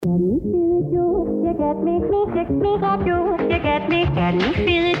Hi,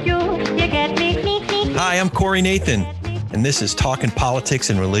 I'm Corey Nathan, and this is Talking Politics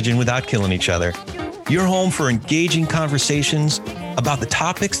and Religion Without Killing Each Other. Your home for engaging conversations about the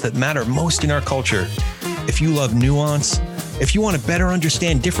topics that matter most in our culture. If you love nuance, if you want to better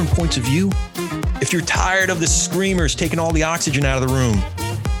understand different points of view, if you're tired of the screamers taking all the oxygen out of the room,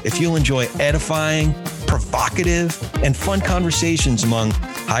 if you'll enjoy edifying, provocative, and fun conversations among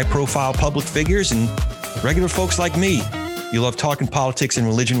high-profile public figures and regular folks like me, you love talking politics and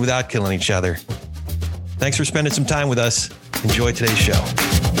religion without killing each other. Thanks for spending some time with us. Enjoy today's show.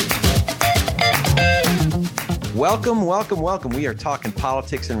 Welcome. We are talking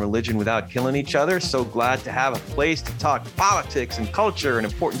politics and religion without killing each other. So glad to have a place to talk politics and culture and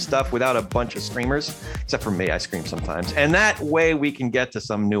important stuff without a bunch of screamers, except for me. I scream sometimes. And that way we can get to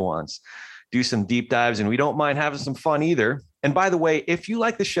some nuance, do some deep dives, and we don't mind having some fun either. And by the way, if you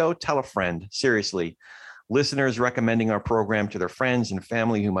like the show, tell a friend. Seriously, listeners recommending our program to their friends and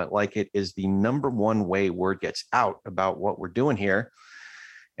family who might like it is the number one way word gets out about what we're doing here.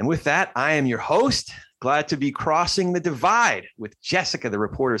 And with that, I am your host. Glad to be crossing the divide with Jessica, the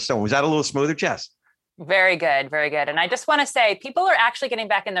reporter. So was that a little smoother, Jess? Very good, very good. And I just want to say, people are actually getting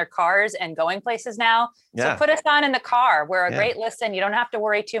back in their cars and going places now. So put us on in the car. We're a great listen. You don't have to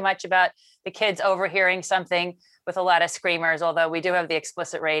worry too much about the kids overhearing something with a lot of screamers, although we do have the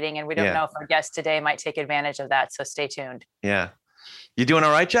explicit rating and we don't know if our guest today might take advantage of that. So stay tuned. Yeah. You doing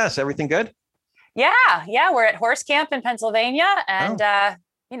all right, Jess? Everything good? Yeah. We're at horse camp in Pennsylvania and,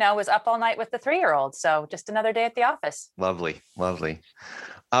 was up all night with the 3-year-old. So just another day at the office. Lovely.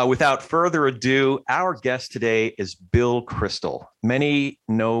 Without further ado, our guest today is Bill Kristol. Many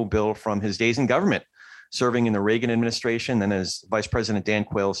know Bill from his days in government, serving in the Reagan administration, then as Vice President Dan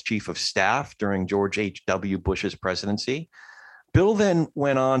Quayle's chief of staff during George H.W. Bush's presidency. Bill then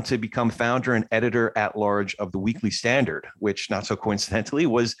went on to become founder and editor-at-large of the Weekly Standard, which, not so coincidentally,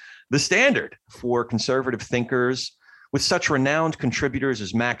 was the standard for conservative thinkers with such renowned contributors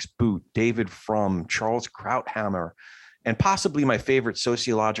as Max Boot, David Frum, Charles Krauthammer, and possibly my favorite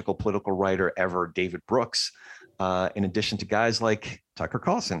sociological political writer ever, David Brooks, in addition to guys like Tucker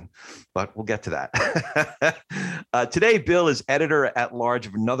Carlson. But we'll get to that. Today, Bill is editor-at-large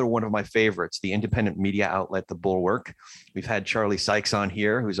of another one of my favorites, the independent media outlet, The Bulwark. We've had Charlie Sykes on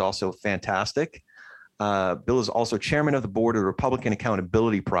here, who's also fantastic. Bill is also chairman of the board of the Republican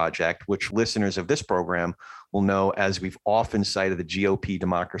Accountability Project, which listeners of this program will know as we've often cited the GOP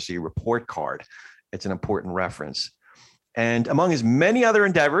Democracy Report Card. It's an important reference. And among his many other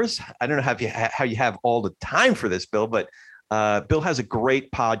endeavors, I don't know how you have all the time for this, Bill, but Bill has a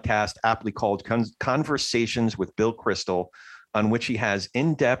great podcast aptly called Conversations with Bill Kristol, on which he has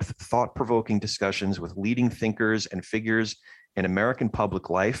in-depth, thought-provoking discussions with leading thinkers and figures in American public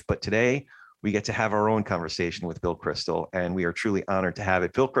life. But today, we get to have our own conversation with Bill Kristol, and we are truly honored to have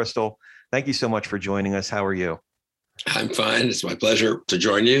it. Bill Kristol, thank you so much for joining us. How are you? I'm fine. It's my pleasure to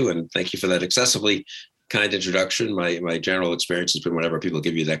join you, and thank you for that excessively kind introduction. My general experience has been whenever people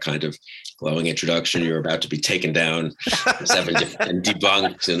give you that kind of glowing introduction, you're about to be taken down and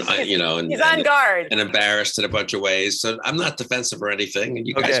debunked and he's on guard and embarrassed in a bunch of ways. So I'm not defensive or anything, and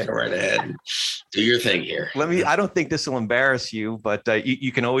you guys go right ahead and do your thing here. I don't think this will embarrass you, but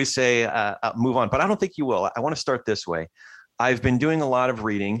you can always say move on, but I don't think you will. I want to start this way. I've been doing a lot of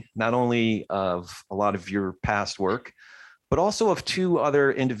reading, not only of a lot of your past work, but also of two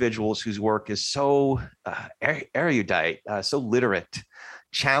other individuals whose work is so erudite, so literate,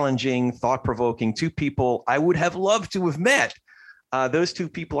 challenging, thought-provoking. Two people I would have loved to have met. Those two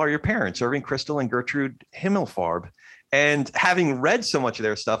people are your parents, Irving Kristol and Gertrude Himmelfarb. And having read so much of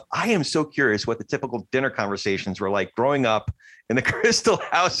their stuff, I am so curious what the typical dinner conversations were like growing up in the Kristol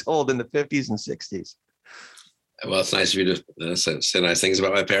household in the 50s and 60s. Well, it's nice of you to say nice things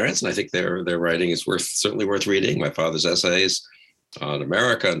about my parents, and I think their writing is certainly worth reading. My father's essays on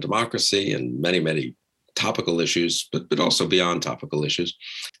America and democracy and many, many topical issues, but also beyond topical issues,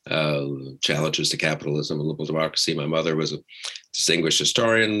 challenges to capitalism and liberal democracy. My mother was a distinguished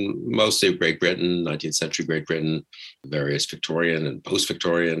historian, mostly of Great Britain, 19th century Great Britain, various Victorian and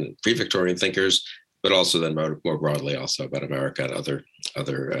post-Victorian and pre-Victorian thinkers, but also then more broadly also about America and other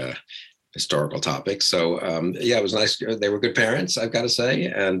historical topics. So it was nice. They were good parents, I've got to say.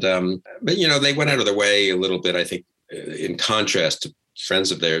 And, but they went out of their way a little bit, I think, in contrast to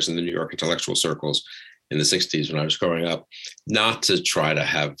friends of theirs in the New York intellectual circles in the 60s when I was growing up, not to try to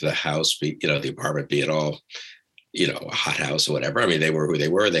have the house be, the apartment be at all, a hot house or whatever. I mean, they were who they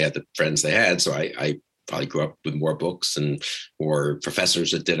were. They had the friends they had. So I probably grew up with more books and more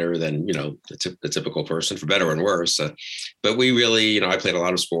professors at dinner than, the typical person, for better and worse. But we really, I played a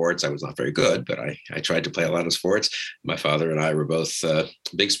lot of sports. I was not very good, but I tried to play a lot of sports. My father and I were both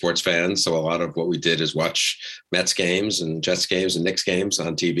big sports fans. So a lot of what we did is watch Mets games and Jets games and Knicks games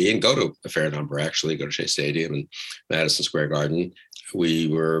on TV, and go to a fair number, actually, go to Shea Stadium and Madison Square Garden. We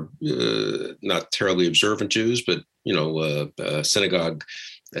were not terribly observant Jews, but, synagogue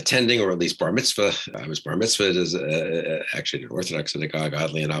attending, or at least bar mitzvah. I was bar mitzvahed as actually an Orthodox synagogue,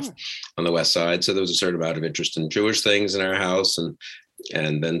 oddly enough, on the West Side. So there was a certain amount of interest in Jewish things in our house,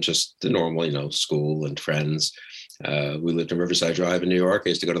 and then just the normal, school and friends. We lived in Riverside Drive in New York. I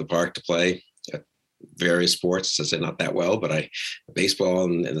used to go to the park to play various sports. I said not that well, but baseball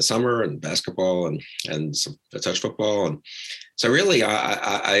in the summer, and basketball and some touch football. And so really,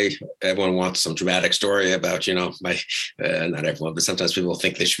 everyone wants some dramatic story about, not everyone, but sometimes people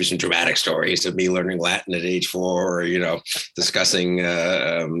think there should be some dramatic stories of me learning Latin at age 4, or, discussing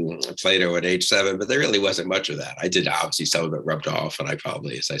Plato at age 7, but there really wasn't much of that. I did, obviously, some of it rubbed off, and I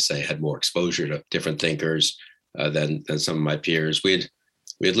probably, as I say, had more exposure to different thinkers than some of my peers. We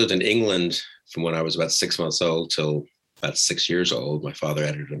had lived in England from when I was about 6 months old till about 6 years old. My father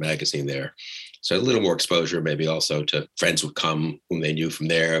edited a magazine there. So a little more exposure, maybe also to friends would come whom they knew from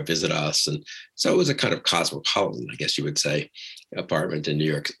there, visit us. And so it was a kind of cosmopolitan, I guess you would say, apartment in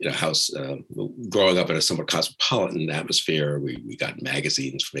New York, house. Growing up in a somewhat cosmopolitan atmosphere, we got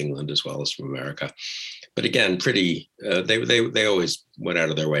magazines from England as well as from America. But again, pretty, they always went out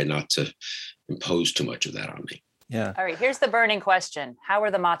of their way not to impose too much of that on me. Yeah. All right. Here's the burning question. How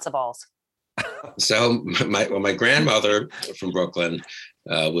were the matzo balls? So my grandmother from Brooklyn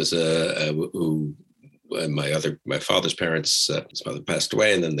was my father's parents, his mother passed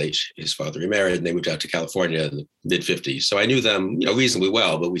away, and then his father remarried, and they moved out to California in the mid 50s. So I knew them, reasonably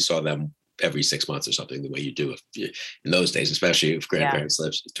well, but we saw them every 6 months or something, the way you do in those days, especially if grandparents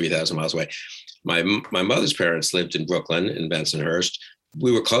lived 3,000 miles away. My mother's parents lived in Brooklyn, in Bensonhurst.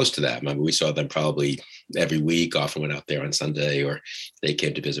 We were close to that. I mean, we saw them probably every week, often went out there on Sunday, or they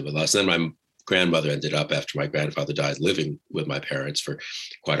came to visit with us. And then my grandmother ended up, after my grandfather died, living with my parents for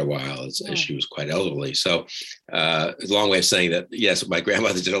quite a while, as she was quite elderly. So a long way of saying that, yes, my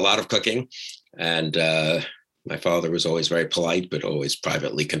grandmother did a lot of cooking, and my father was always very polite, but always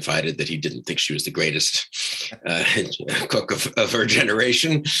privately confided that he didn't think she was the greatest cook of her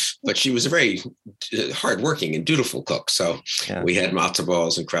generation. But she was a very hardworking and dutiful cook. So we had matzo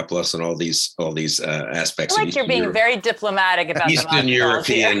balls and kreplach and all these aspects. I feel like you're being very diplomatic about Eastern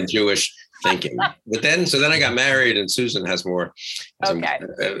European Jewish thinking. But then I got married, and Susan has more from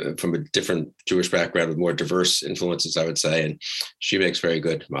a different Jewish background with more diverse influences, I would say. And she makes very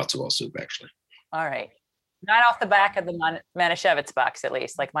good matzo ball soup, actually. All right. Not off the back of the Manischewitz box, at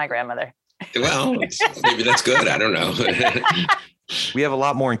least, like my grandmother. Well, maybe that's good. I don't know. We have a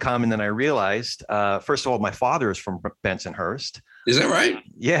lot more in common than I realized. First of all, my father is from Bensonhurst. Is that right?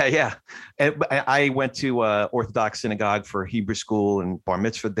 Yeah. And I went to Orthodox synagogue for Hebrew school and bar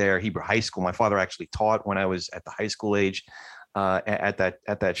mitzvah there, Hebrew high school. My father actually taught when I was at the high school age at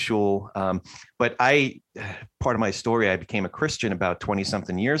that shul. But part of my story, I became a Christian about 20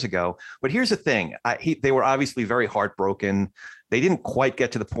 something years ago. But here's the thing. They were obviously very heartbroken. They didn't quite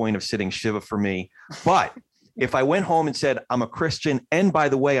get to the point of sitting Shiva for me, but if I went home and said, I'm a Christian, and by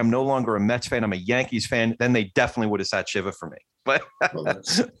the way, I'm no longer a Mets fan, I'm a Yankees fan, then they definitely would have sat Shiva for me. But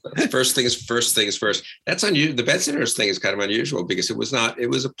that's first things first. That's unusual. The Bensonhurst thing is kind of unusual because it was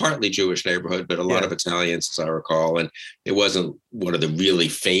a partly Jewish neighborhood, but a lot of Italians, as I recall. And it wasn't one of the really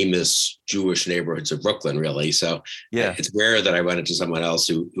famous Jewish neighborhoods of Brooklyn, really. So it's rare that I went into someone else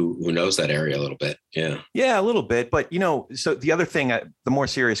who knows that area a little bit. Yeah, a little bit. But, so the other thing, the more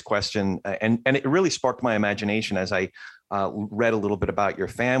serious question, and it really sparked my imagination as I read a little bit about your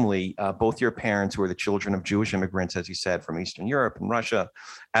family. Both your parents were the children of Jewish immigrants, as you said, from Eastern Europe and Russia,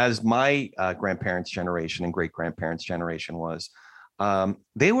 as my grandparents' generation and great-grandparents' generation was.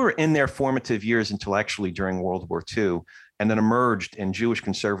 They were in their formative years intellectually during World War II, and then emerged in Jewish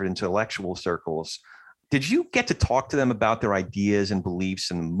conservative intellectual circles. Did you get to talk to them about their ideas and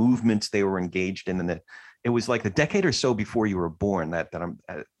beliefs and the movements they were engaged in? And that it was like the decade or so before you were born that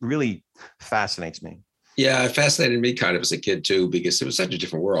really fascinates me. Yeah, it fascinated me kind of as a kid, too, because it was such a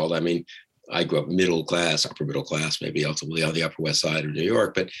different world. I mean, I grew up middle class, upper middle class, maybe ultimately on the Upper West Side of New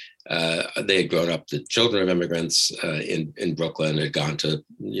York. But they had grown up, the children of immigrants in Brooklyn, had gone to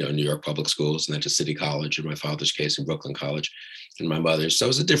New York public schools and then to City College, in my father's case, in Brooklyn College, and my mother's. So it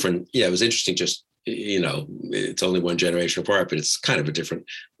was it was interesting just, it's only one generation apart, but it's kind of a different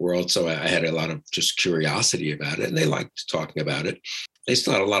world. So I had a lot of just curiosity about it, and they liked talking about it. they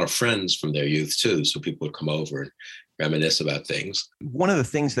still had a lot of friends from their youth too. So people would come over and reminisce about things. One of the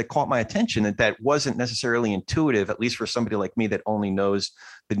things that caught my attention that wasn't necessarily intuitive, at least for somebody like me that only knows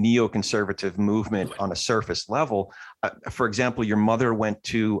the neoconservative movement on a surface level. For example, your mother went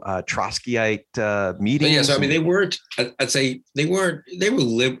to Trotskyite meetings. Yeah, so I mean, they weren't. I'd say they weren't. They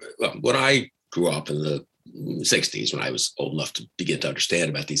were well, when I grew up in the 60s, when I was old enough to begin to understand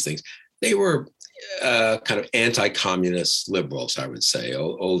about these things, they were kind of anti-communist liberals, I would say,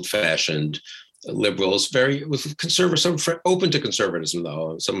 old-fashioned liberals, very with conservative, some open to conservatism,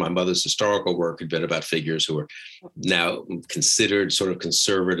 though. Some of my mother's historical work had been about figures who are now considered sort of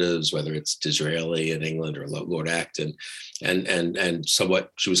conservatives, whether it's Disraeli in England or Lord Acton, and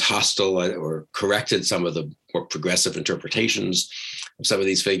somewhat she was hostile or corrected some of the more progressive interpretations of some of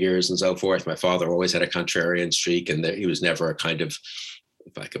these figures and so forth. My father always had a contrarian streak, and he was never a kind of,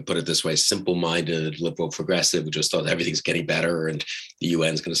 if I could put it this way, simple-minded liberal progressive who just thought everything's getting better and the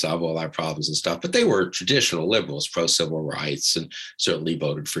UN is going to solve all our problems and stuff. But they were traditional liberals, pro-civil rights, and certainly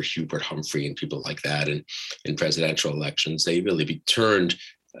voted for Hubert Humphrey and people like that in presidential elections. They really turned,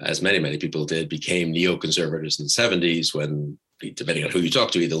 as many people did, became neoconservatives in the 70s when, depending on who you talk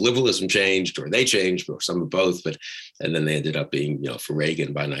to, either liberalism changed or they changed or some of both. And then they ended up being, for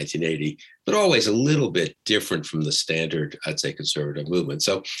Reagan by 1980, but always a little bit different from the standard, I'd say, conservative movement.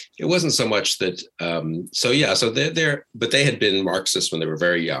 So it wasn't so much that, but they had been Marxists when they were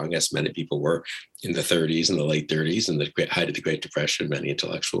very young, as many people were in the 30s and the late 30s and the height of the Great Depression, many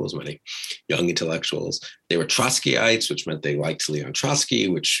young intellectuals. They were Trotskyites, which meant they liked Leon Trotsky,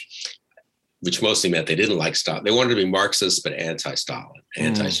 which mostly meant they didn't like Stalin. They wanted to be Marxists, but anti-Stalin,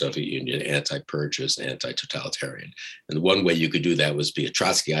 anti-Soviet Union, anti-purges, anti-totalitarian. And the one way you could do that was be a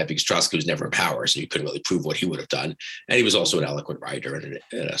Trotskyite, because Trotsky was never in power, so you couldn't really prove what he would have done. And he was also an eloquent writer and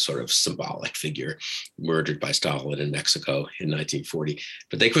a sort of symbolic figure, murdered by Stalin in Mexico in 1940.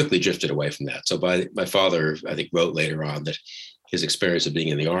 But they quickly drifted away from that. So my father, I think, wrote later on that his experience of being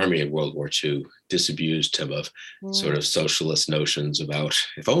in the army in World War II disabused him of sort of socialist notions about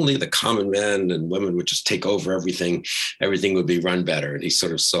if only the common men and women would just take over everything would be run better. And he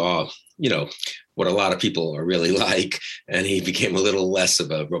sort of saw, what a lot of people are really like. And he became a little less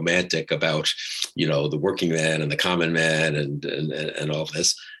of a romantic about, the working man and the common man and all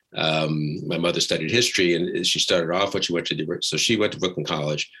this. My mother studied history, and she started off what she went to do. So she went to Brooklyn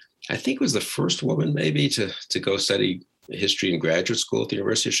College. I think was the first woman maybe to go study history in graduate school at the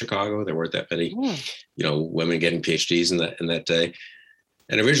University of Chicago. There weren't that many, women getting PhDs in that day.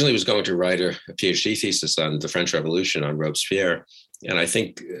 And originally was going to write a PhD thesis on the French Revolution, on Robespierre, and I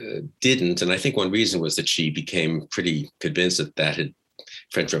think didn't. And I think one reason was that she became pretty convinced that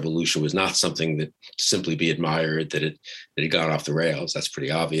French Revolution was not something that simply be admired, that it had gone off the rails. That's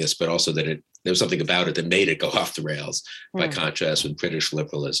pretty obvious, but also that there was something about it that made it go off the rails by contrast with British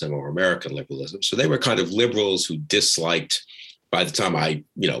liberalism or American liberalism. So they were kind of liberals who disliked, by the time I,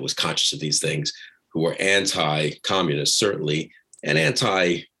 was conscious of these things, who were anti-communist, certainly, and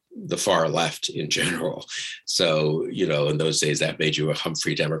anti the far left in general. So, in those days, that made you a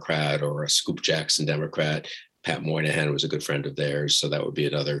Humphrey Democrat or a Scoop Jackson Democrat. Pat Moynihan was a good friend of theirs. So that would be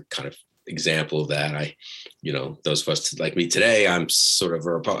another kind of example of that. Those of us like me today, I'm sort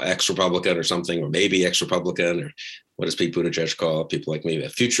of ex-Republican or something, or maybe ex-Republican, or what does Pete Buttigieg call people like me, a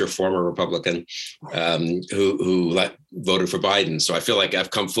future former Republican who voted for Biden. So I feel like I've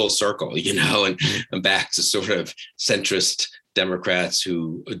come full circle, and I'm back to sort of centrist Democrats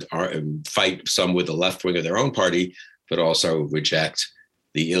who fight some with the left wing of their own party, but also reject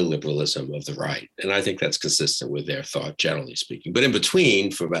the illiberalism of the right. And I think that's consistent with their thought, generally speaking. But in between,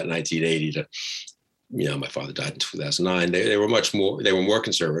 from about 1980 to, my father died in 2009, they were more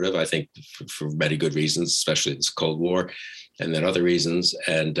conservative, I think, for many good reasons, especially this Cold War, and then other reasons.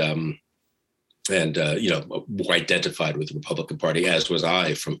 And more identified with the Republican Party, as was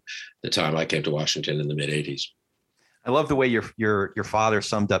I from the time I came to Washington in the mid-'80s. I love the way your father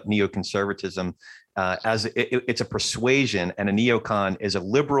summed up neoconservatism as it's a persuasion, and a neocon is a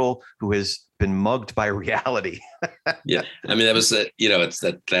liberal who has been mugged by reality. Yeah, I mean, that was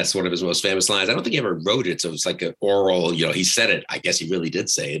that's one of his most famous lines. I don't think he ever wrote it, so it's like an oral. He said it. I guess he really did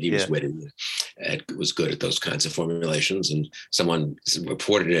say it. He was witty. Ed was good at those kinds of formulations, and someone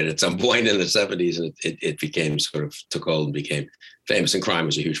reported it at some point in the 70s, and it became sort of took hold and became famous. And crime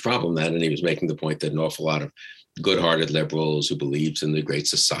was a huge problem then, and he was making the point that an awful lot of good-hearted liberals who believed in the Great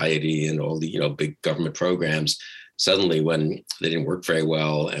Society and all the big government programs, suddenly when they didn't work very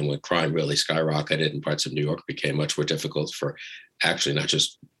well and when crime really skyrocketed in parts of New York, became much more difficult for actually not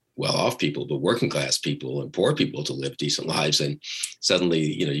just well-off people, but working class people and poor people to live decent lives. And suddenly,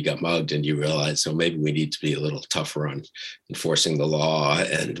 you got mugged and you realize, so maybe we need to be a little tougher on enforcing the law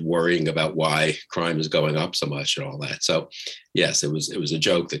and worrying about why crime is going up so much and all that. So yes, it was a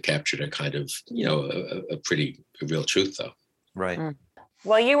joke that captured a kind of, a real truth though. Right.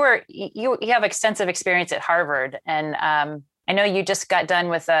 Well, you have extensive experience at Harvard, and I know you just got done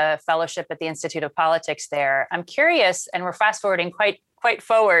with a fellowship at the Institute of Politics there. I'm curious, and we're fast forwarding quite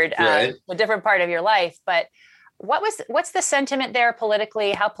forward, a different part of your life, but what's the sentiment there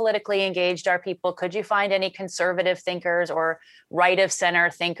politically? How politically engaged are people? Could you find any conservative thinkers or right of center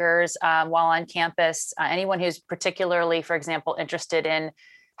thinkers while on campus? Anyone who's particularly, for example, interested in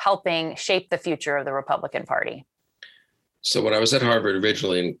helping shape the future of the Republican Party? So when I was at Harvard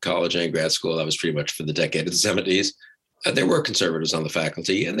originally in college and grad school, that was pretty much for the decade of the 70s. There were conservatives on the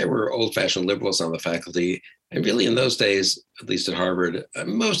faculty and there were old-fashioned liberals on the faculty. And really in those days, at least at Harvard,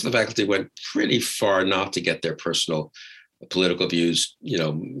 most of the faculty went pretty far not to get their personal political views,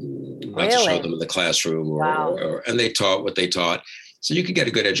 not to show them in the classroom and they taught what they taught. So you could get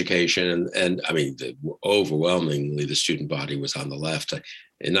a good education. And I mean, overwhelmingly, the student body was on the left.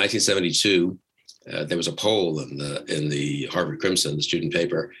 In 1972, there was a poll in the Harvard Crimson, the student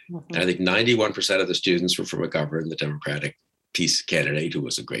paper, and I think 91% of the students were for McGovern, the Democratic peace candidate, who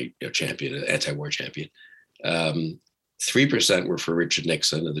was a great champion, an anti-war champion. 3% were for Richard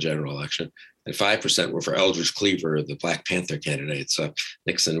Nixon in the general election, and 5% were for Eldridge Cleaver, the Black Panther candidate. So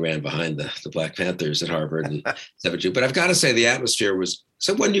Nixon ran behind the Black Panthers at Harvard in 72. But I've got to say the atmosphere was,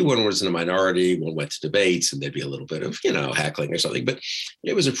 so when one was in a minority, one went to debates and there'd be a little bit of, heckling or something, but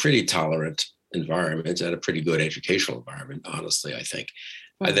it was a pretty tolerant environment and a pretty good educational environment, honestly, I think.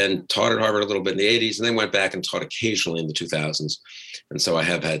 I then taught at Harvard a little bit in the 80s and then went back and taught occasionally in the 2000s. And so I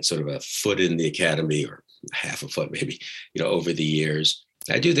have had sort of a foot in the academy, or half a foot maybe, over the years.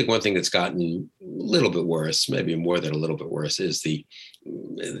 I do think one thing that's gotten a little bit worse, maybe more than a little bit worse, is the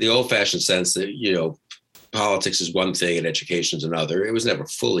old-fashioned sense that, politics is one thing and education is another. It was never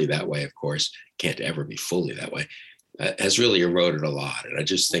fully that way, of course. Can't ever be fully that way. Has really eroded a lot. And I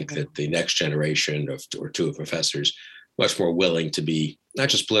just think that the next generation or two of professors, much more willing to be not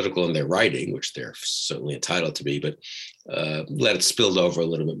just political in their writing, which they're certainly entitled to be, but let it spill over a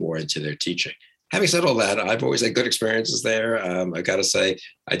little bit more into their teaching. Having said all that, I've always had good experiences there. I got to say,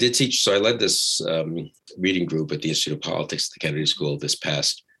 I did teach. So I led this reading group at the Institute of Politics at the Kennedy School this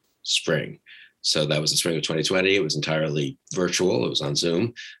past spring. So that was the spring of 2020. It was entirely virtual. It was on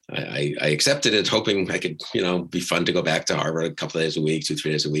Zoom. I accepted it, hoping I could, be fun to go back to Harvard a couple of days a week, 2-3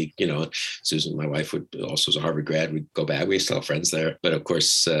 days a week. Susan, my wife, would also was a Harvard grad. We'd go back. We still have friends there. But of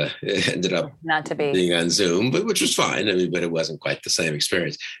course, it ended up not to be being on Zoom, which was fine. But it wasn't quite the same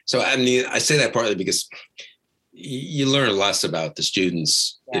experience. So I say that partly because you learn less about the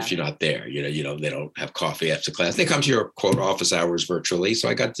students if you're not there. They don't have coffee after class. They come to your quote office hours virtually. So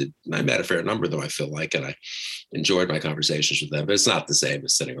I met a fair number of them, I feel like, and I enjoyed my conversations with them. But it's not the same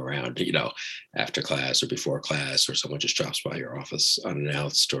as sitting around, after class or before class, or someone just drops by your office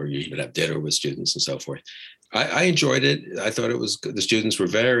unannounced, or you even have dinner with students and so forth. I enjoyed it. I thought it was good. The students were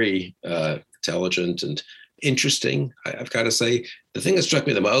very intelligent and interesting. I've got to say, the thing that struck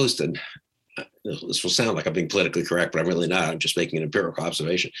me the most, and this will sound like I'm being politically correct, but I'm really not. I'm just making an empirical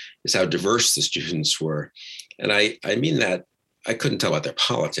observation, is how diverse the students were. And I mean that I couldn't tell about their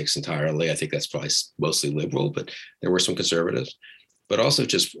politics entirely. I think that's probably mostly liberal, but there were some conservatives. But also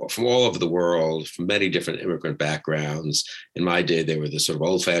just from all over the world, from many different immigrant backgrounds. In my day, they were the sort of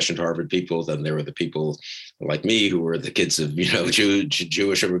old-fashioned Harvard people. Then there were the people like me who were the kids of,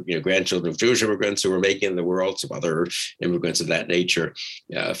 Jewish, grandchildren of Jewish immigrants who were making the world, some other immigrants of that nature,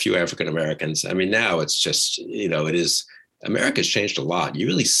 a few African Americans. I mean, now it's just, America's changed a lot. You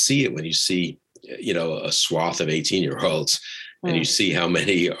really see it when you see, a swath of 18-year-olds, and you see how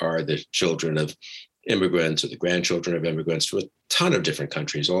many are the children of immigrants or the grandchildren of immigrants from a ton of different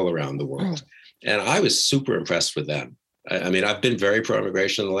countries all around the world. And I was super impressed with them. I mean, I've been very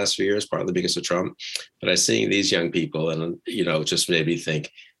pro-immigration in the last few years, partly because of Trump, but I seeing these young people and, just made me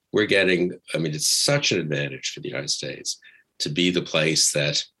think it's such an advantage for the United States to be the place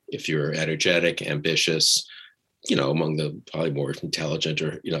that if you're energetic, ambitious, among the probably more intelligent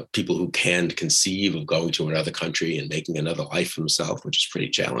or, people who can conceive of going to another country and making another life for themselves, which is pretty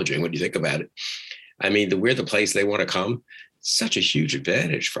challenging when you think about it. I mean, we're the place they want to come. Such a huge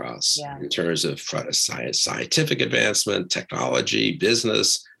advantage for us in terms of science, scientific advancement, technology,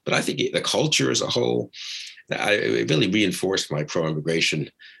 business. But I think the culture as a whole, it really reinforced my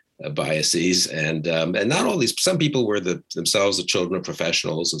pro-immigration biases, and not all these. Some people were themselves the children of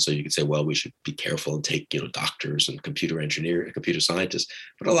professionals, and so you could say, well, we should be careful and take doctors and computer scientists.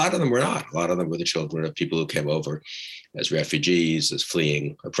 But a lot of them were not. A lot of them were the children of people who came over as refugees, as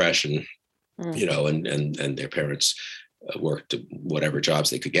fleeing oppression, and their parents worked whatever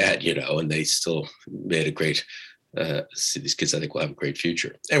jobs they could get, and they still made a great. These kids, I think, will have a great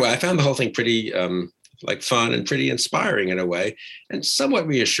future. Anyway, I found the whole thing pretty. Fun and pretty inspiring in a way, and somewhat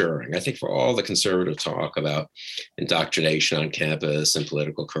reassuring. I think for all the conservative talk about indoctrination on campus and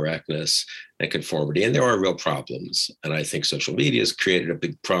political correctness and conformity, and there are real problems. And I think social media has created a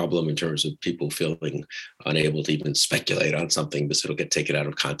big problem in terms of people feeling unable to even speculate on something because it'll get taken out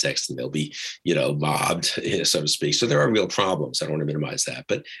of context and they'll be, mobbed, so to speak. So there are real problems. I don't want to minimize that.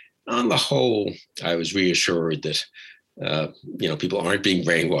 But on the whole, I was reassured that people aren't being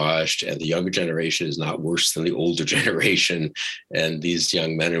brainwashed, and the younger generation is not worse than the older generation. And these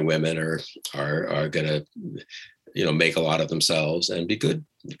young men and women are going to, make a lot of themselves and be good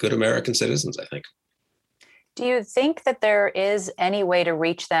American citizens, I think. Do you think that there is any way to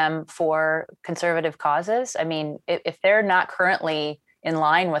reach them for conservative causes? I mean, if they're not currently in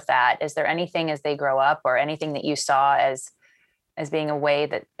line with that, is there anything as they grow up or anything that you saw as being a way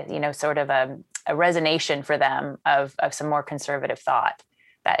that, sort of a resonation for them of some more conservative thought?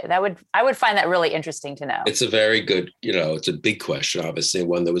 I would find that really interesting to know. It's a very good, it's a big question, obviously,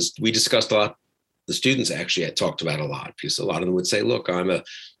 one that we discussed a lot. The students actually had talked about a lot, because a lot of them would say, look,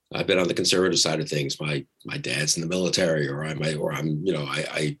 I've been on the conservative side of things. My dad's in the military, I'm a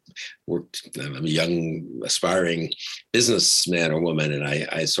young aspiring businessman or woman,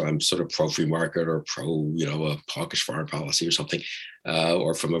 and so I'm sort of pro free market or pro, a hawkish foreign policy or something,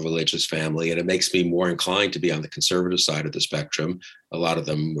 or from a religious family, and it makes me more inclined to be on the conservative side of the spectrum. A lot of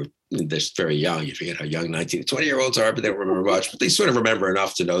them they're very young. You forget how young 19, 20-year-olds are, but they don't remember much. But they sort of remember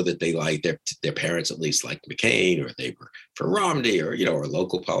enough to know that they like their parents at least like McCain, or they were for Romney, or or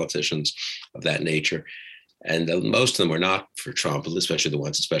local politicians of that nature. And most of them were not for Trump, especially the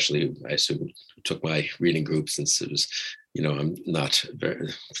ones, I assume, who took my reading group, since it was, I'm not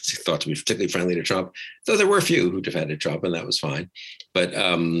thought to be particularly friendly to Trump, though there were a few who defended Trump, and that was fine, but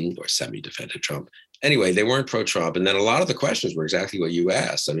or semi-defended Trump. Anyway, they weren't pro-Trump. And then a lot of the questions were exactly what you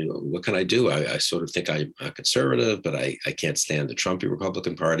asked. I mean, what can I do? I sort of think I'm a conservative, but I can't stand the Trumpy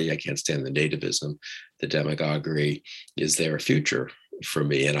Republican Party. I can't stand the nativism, the demagoguery. Is there a future for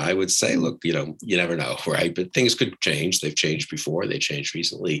me? And I would say, look, you never know, right? But things could change. They've changed before. They changed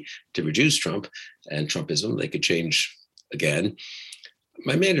recently to reduce Trump and Trumpism. They could change again.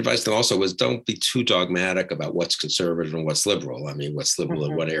 My main advice then also was, don't be too dogmatic about what's conservative and what's liberal. I mean, what's liberal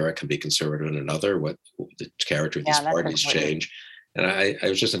in one era can be conservative in another. What the character of these parties change. And I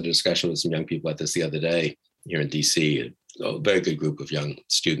was just in a discussion with some young people at this the other day here in DC, a very good group of young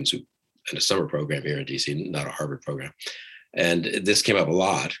students who in a summer program here in DC, not a Harvard program. And this came up a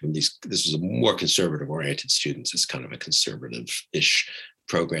lot. This was a more conservative oriented students. It's kind of a conservative-ish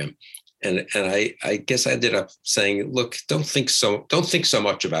program. And I guess I ended up saying, look, don't think so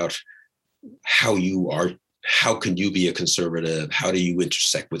much about how can you be a conservative? How do you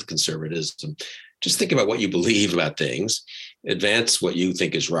intersect with conservatism? Just think about what you believe about things, advance what you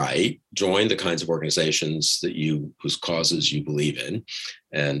think is right, join the kinds of organizations whose causes you believe in,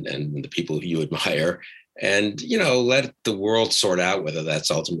 and the people you admire. And, let the world sort out whether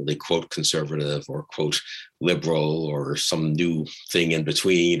that's ultimately, quote, conservative or, quote, liberal or some new thing in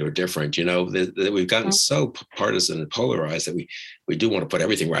between or different. That we've gotten so partisan and polarized that we do want to put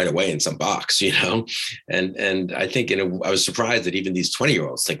everything right away in some box, And I think, I was surprised that even these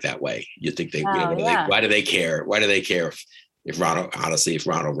 20-year-olds think that way. You think why do they care? Why do they care if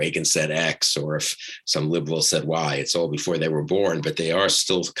Ronald Reagan said X or if some liberal said Y? It's all before they were born, but they are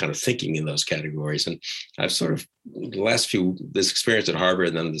still kind of thinking in those categories. And I've sort of, this experience at Harvard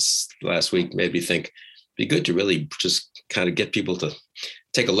and then this last week made me think, it'd be good to really just kind of get people to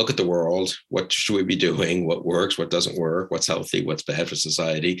take a look at the world. What should we be doing? What works? What doesn't work? What's healthy? What's bad for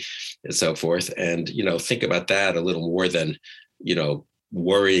society? And so forth. And, think about that a little more than,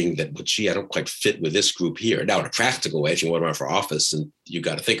 worrying that, I don't quite fit with this group here. Now, in a practical way, if you want to run for office, and you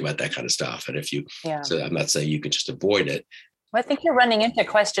got to think about that kind of stuff. And so I'm not saying you can just avoid it. Well, I think you're running into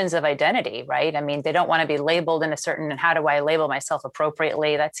questions of identity, right? I mean, they don't want to be labeled in a certain, how do I label myself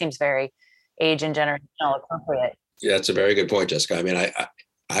appropriately? That seems very age and generational appropriate. Yeah, that's a very good point, Jessica. I mean,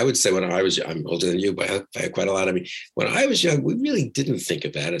 I would say I'm older than you by quite a lot. I mean, when I was young, we really didn't think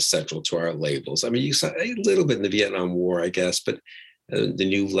of that as central to our labels. I mean, you saw a little bit in the Vietnam War, I guess, but the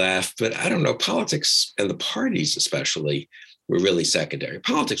New Left, but I don't know, politics and the parties especially were really secondary.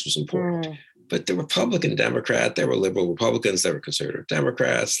 Politics was important, But the Republican Democrat, there were liberal Republicans, there were conservative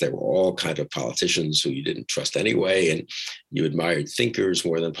Democrats, there were all kind of politicians who you didn't trust anyway, and you admired thinkers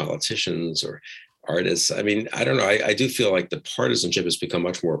more than politicians or artists. I mean, I don't know. I do feel like the partisanship has become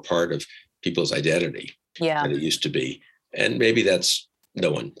much more a part of people's identity than it used to be. And maybe that's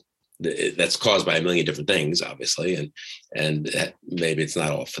that's caused by a million different things, obviously, and maybe it's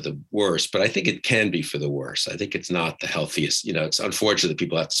not all for the worse, but I think it can be for the worse. I think it's not the healthiest. It's unfortunate that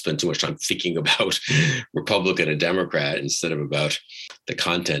people have to spend too much time thinking about Republican and Democrat instead of about the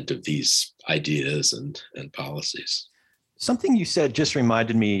content of these ideas and policies. Something you said just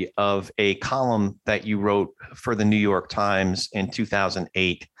reminded me of a column that you wrote for the New York Times in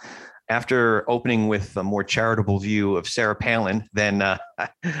 2008. After opening with a more charitable view of Sarah Palin, then I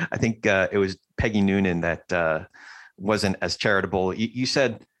think it was Peggy Noonan that wasn't as charitable. You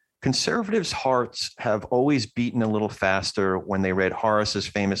said, conservatives' hearts have always beaten a little faster when they read Horace's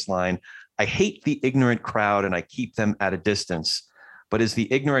famous line, "I hate the ignorant crowd and I keep them at a distance." But is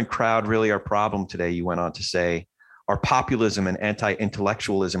the ignorant crowd really our problem today? You went on to say, are populism and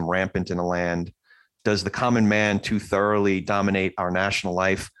anti-intellectualism rampant in a land? Does the common man too thoroughly dominate our national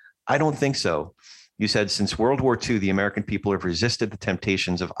life? I don't think so. You said, since World War II, the American people have resisted the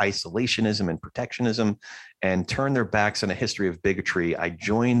temptations of isolationism and protectionism and turned their backs on a history of bigotry. I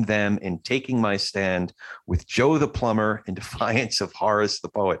joined them in taking my stand with Joe the plumber in defiance of Horace the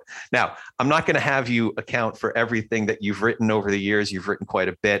poet. Now, I'm not going to have you account for everything that you've written over the years. You've written quite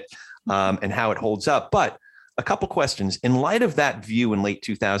a bit and how it holds up. But a couple questions. In light of that view in late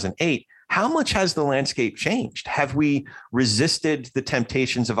 2008, how much has the landscape changed? Have we resisted the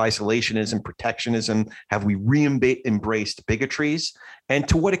temptations of isolationism, protectionism? Have we embraced bigotries? And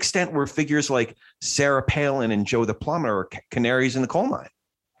to what extent were figures like Sarah Palin and Joe the plumber canaries in the coal mine?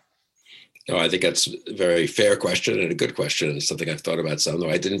 No, I think that's a very fair question and a good question, and something I've thought about some, though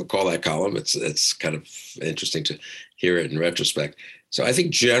I didn't recall that column. It's kind of interesting to hear it in retrospect. So I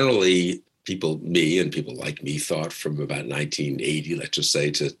think generally me and people like me thought from about 1980, let's just say,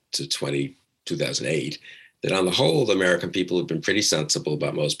 to 2008, that on the whole, the American people have been pretty sensible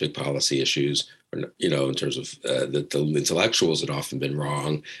about most big policy issues, in terms of that the intellectuals had often been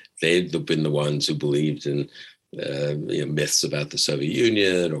wrong. They'd been the ones who believed in myths about the Soviet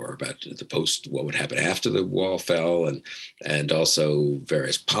Union or about what would happen after the wall fell, and also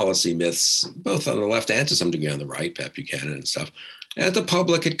various policy myths, both on the left and to some degree on the right, Pat Buchanan and stuff. And the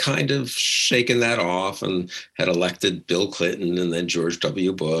public had kind of shaken that off and had elected Bill Clinton and then George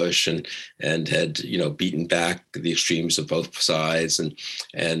W. Bush and had, beaten back the extremes of both sides.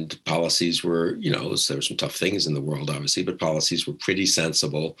 And policies were, there were some tough things in the world, obviously, but policies were pretty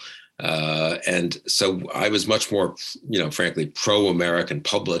sensible. And so I was much more, frankly, pro-American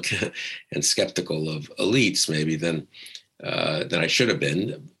public and skeptical of elites maybe than I should have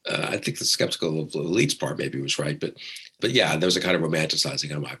been. I think the skeptical of elites part maybe was right, but yeah, there was a kind of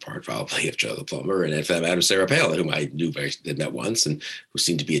romanticizing on my part, probably, of Joe the plumber, and if that matters, Sarah Palin, whom I knew had met once, and who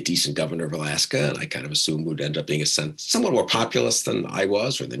seemed to be a decent governor of Alaska, and I kind of assumed would end up being somewhat more populist than I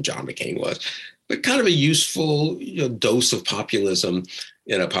was, or than John McCain was, but kind of a useful dose of populism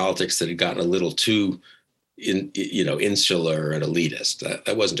in a politics that had gotten a little too insular and elitist.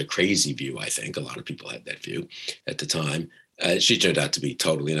 That wasn't a crazy view, I think. A lot of people had that view at the time. She turned out to be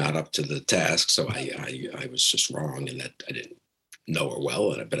totally not up to the task, so I was just wrong in that. I didn't know her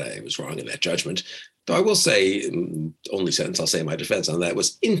well, but I was wrong in that judgment. Though I will say, only sentence I'll say in my defense on that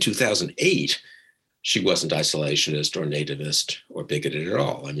was, in 2008, she wasn't isolationist or nativist or bigoted at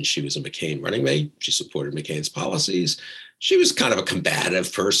all. I mean, she was a McCain running mate. She supported McCain's policies. She was kind of a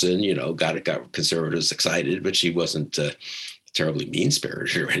combative person, got conservatives excited, but she wasn't terribly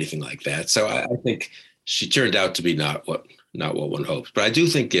mean-spirited or anything like that. So I think she turned out to be not what one hoped. But I do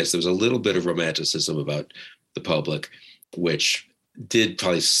think, yes, there was a little bit of romanticism about the public, which did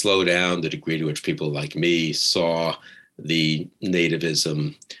probably slow down the degree to which people like me saw the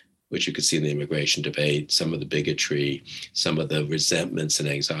nativism, which you could see in the immigration debate, some of the bigotry, some of the resentments and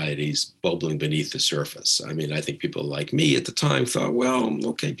anxieties bubbling beneath the surface. I mean, I think people like me at the time thought, well,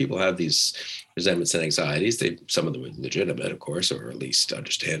 okay, people have these resentments and anxieties. Some of them are legitimate, of course, or at least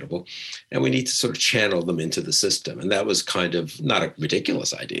understandable. And we need to sort of channel them into the system. And that was kind of not a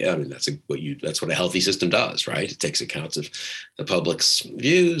ridiculous idea. I mean, that's what a healthy system does, right? It takes account of the public's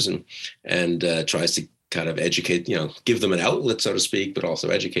views and tries to kind of educate, give them an outlet, so to speak, but also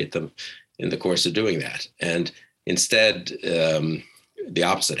educate them in the course of doing that. And instead, the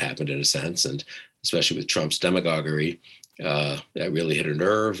opposite happened in a sense, and especially with Trump's demagoguery, that really hit a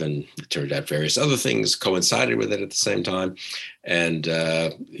nerve, and it turned out various other things coincided with it at the same time. And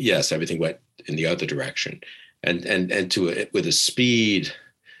yes, everything went in the other direction, and with a speed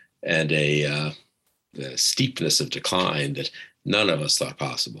and a steepness of decline that none of us thought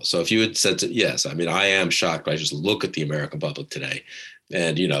possible. So if you had said, yes, I mean, I am shocked. I just look at the American public today,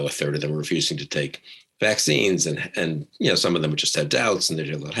 and, a third of them are refusing to take vaccines, and some of them just have doubts and they're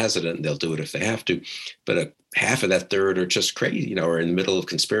a little hesitant, and they'll do it if they have to. But half of that third are just crazy, are in the middle of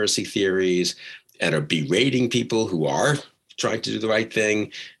conspiracy theories and are berating people who are trying to do the right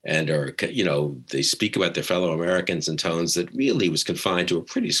thing, and are, they speak about their fellow Americans in tones that really was confined to a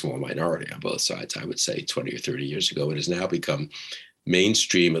pretty small minority on both sides. I would say 20 or 30 years ago, it has now become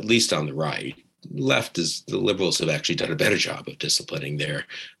mainstream, at least on the right. Left is the liberals have actually done a better job of disciplining their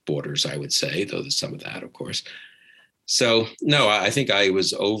borders, I would say, though there's some of that, of course. So, no, I think I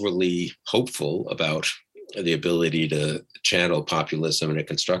was overly hopeful about the ability to channel populism in a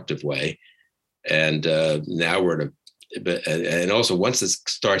constructive way. And now we're at and also once this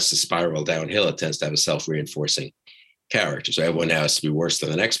starts to spiral downhill, it tends to have a self-reinforcing character. So everyone has to be worse than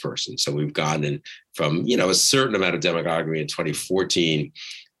the next person. So we've gone in from, a certain amount of demagoguery in 2014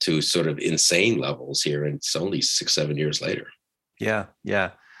 to sort of insane levels here. And it's only 6-7 years later. Yeah.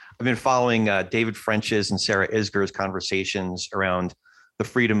 I've been following David French's and Sarah Isger's conversations around the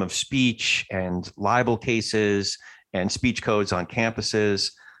freedom of speech and libel cases and speech codes on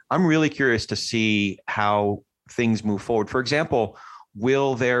campuses. I'm really curious to see how things move forward. For example,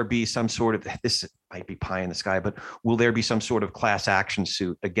 will there be some sort of, this might be pie in the sky, but will there be some sort of class action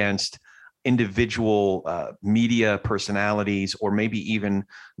suit against individual media personalities or maybe even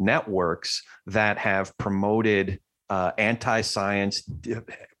networks that have promoted anti-science,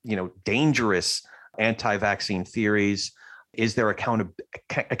 dangerous anti-vaccine theories? Is there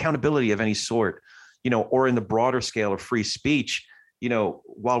accountability of any sort, or in the broader scale of free speech?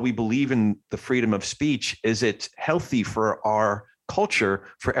 While we believe in the freedom of speech, is it healthy for our culture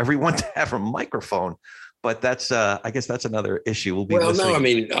for everyone to have a microphone? But that's, I guess that's another issue. We'll be listening. No, I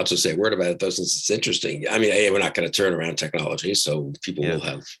mean, I'll just say a word about it, though, since it's interesting. I mean, we're not going to turn around technology, so people will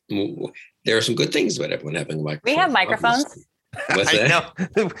have. There are some good things about everyone having a microphone. We have microphones. What's that?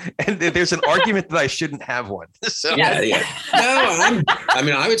 I know. And there's an argument that I shouldn't have one. So. Yeah.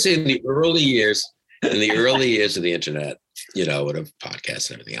 No, I would say in the early years of the internet, of podcasts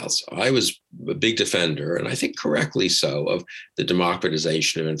and everything else, I was a big defender, and I think correctly so, of the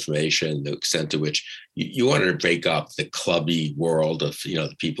democratization of information, the extent to which you wanted to break up the clubby world of,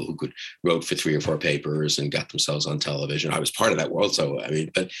 the people who wrote for 3 or 4 papers and got themselves on television. I was part of that world. So,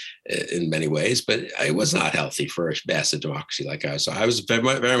 but in many ways, but it was not healthy for a massive democracy like ours. So I was very,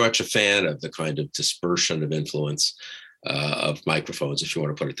 very much a fan of the kind of dispersion of influence of microphones, if you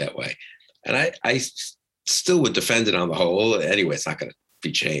want to put it that way. And I still would defend it on the whole. Anyway, it's not going to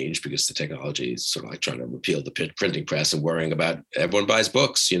be changed because the technology is sort of like trying to repeal the printing press and worrying about everyone buys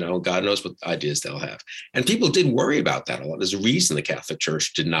books, God knows what ideas they'll have. And people did worry about that a lot. There's a reason the Catholic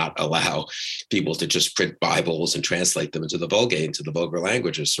Church did not allow people to just print Bibles and translate them into the Vulgate, into the vulgar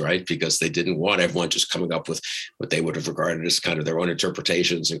languages, right? Because they didn't want everyone just coming up with what they would have regarded as kind of their own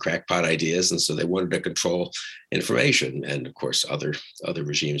interpretations and crackpot ideas. And so they wanted to control information. And of course, other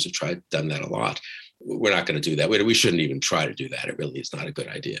regimes have done that a lot. We're not going to do that. We shouldn't even try to do that. It really is not a good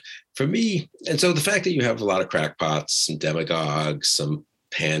idea for me. And so the fact that you have a lot of crackpots, some demagogues, some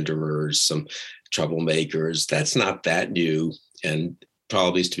panderers, some troublemakers, that's not that new and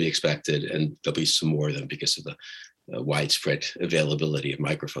probably is to be expected. And there'll be some more of them because of the widespread availability of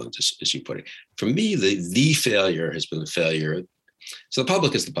microphones, as you put it. For me, the failure has been the failure. So the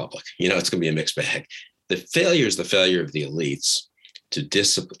public is the public. It's going to be a mixed bag. The failure is the failure of the elites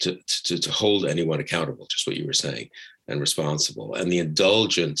to hold anyone accountable, just what you were saying, and responsible, and the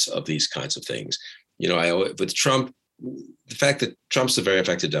indulgence of these kinds of things. With Trump, the fact that Trump's a very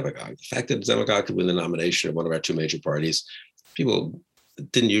effective demagogue, the fact that a demagogue could win the nomination of one of our 2 major parties,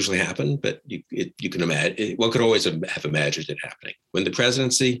 it didn't usually happen, but you can imagine, one could always have imagined it happening. Win the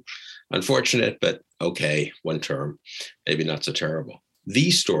presidency, unfortunate, but okay, 1 term, maybe not so terrible.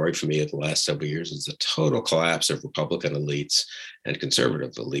 The story for me of the last several years is the total collapse of Republican elites and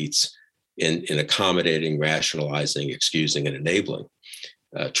conservative elites in accommodating, rationalizing, excusing, and enabling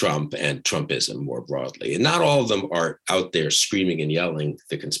Trump and Trumpism more broadly. And not all of them are out there screaming and yelling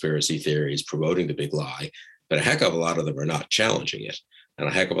the conspiracy theories, promoting the big lie, but a heck of a lot of them are not challenging it. And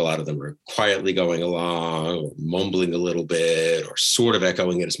a heck of a lot of them are quietly going along, or mumbling a little bit, or sort of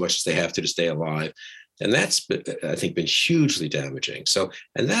echoing it as much as they have to stay alive. And that's, I think, been hugely damaging. So,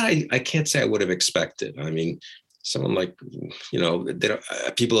 and that I can't say I would have expected. I mean, someone like,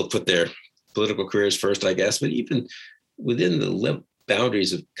 people have put their political careers first, I guess, but even within the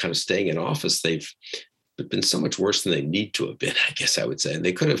boundaries of kind of staying in office, they've been so much worse than they need to have been, I guess I would say. And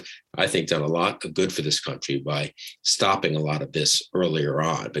they could have, I think, done a lot of good for this country by stopping a lot of this earlier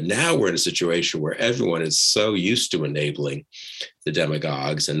on. But now we're in a situation where everyone is so used to enabling the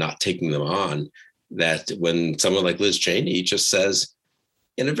demagogues and not taking them on, that when someone like Liz Cheney just says,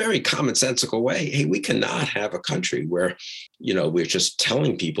 in a very commonsensical way, hey, we cannot have a country where, we're just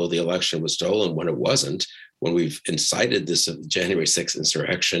telling people the election was stolen when it wasn't, when we've incited this January 6th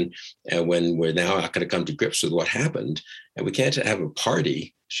insurrection, and when we're now not going to come to grips with what happened. And we can't have a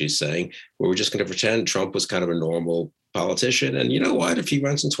party, she's saying, where we're just going to pretend Trump was kind of a normal politician. And you know what? If he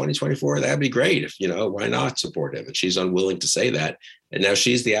runs in 2024, that'd be great. If, why not support him? And she's unwilling to say that. And now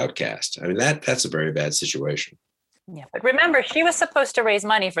she's the outcast. I mean, that's a very bad situation. Yeah, but remember, she was supposed to raise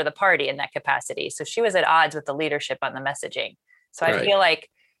money for the party in that capacity. So she was at odds with the leadership on the messaging. So I feel like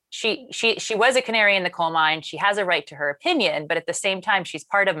she was a canary in the coal mine. She has a right to her opinion, but at the same time, she's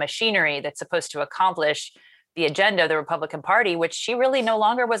part of machinery that's supposed to accomplish the agenda of the Republican Party, which she really no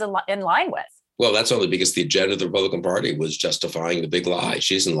longer was in line with. Well, that's only because the agenda of the Republican Party was justifying the big lie.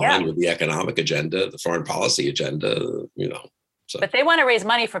 She's in line with the economic agenda, the foreign policy agenda, So. But they want to raise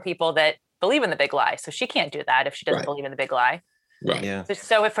money for people that believe in the big lie. So she can't do that if she doesn't believe in the big lie. Right. Yeah.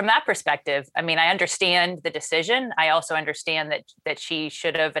 So from that perspective, I mean, I understand the decision. I also understand that she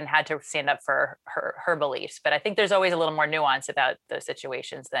should have and had to stand up for her beliefs. But I think there's always a little more nuance about those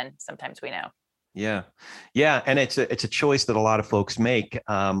situations than sometimes we know. Yeah. Yeah. And it's a choice that a lot of folks make.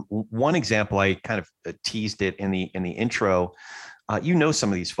 One example, I kind of teased it in the intro. Some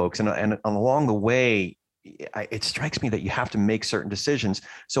of these folks, and along the way, it strikes me that you have to make certain decisions.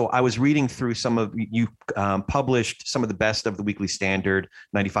 So I was reading through some of you published some of the best of the Weekly Standard,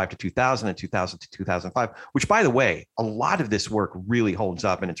 95 to 2000 and 2000 to 2005, which, by the way, a lot of this work really holds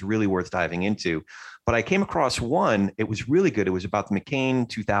up and it's really worth diving into. But I came across one, it was really good. It was about the McCain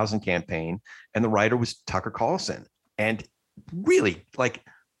 2000 campaign, and the writer was Tucker Carlson, and really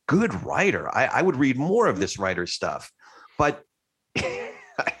good writer. I would read more of this writer's stuff, but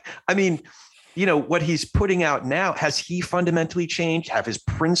I mean, what he's putting out now, has he fundamentally changed? Have his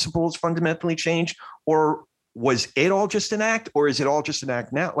principles fundamentally changed? Or was it all just an act? Or is it all just an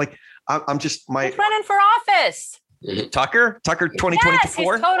act now? He's running for office. Tucker 2024? Yes,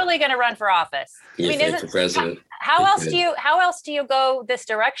 he's totally going to run for office. For president. How else do you go this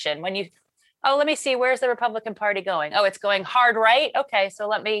direction when let me see, where's the Republican Party going? Oh, it's going hard right. Okay, so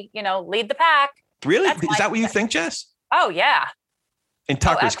let me, lead the pack. Really? Is that what you think, Jess? Oh, yeah. In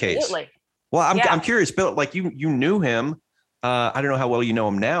Tucker's case. Well, I'm curious, Bill, you knew him. I don't know how well you know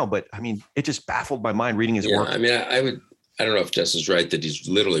him now, but I mean, it just baffled my mind reading his work. I mean, I don't know if Jess is right that he's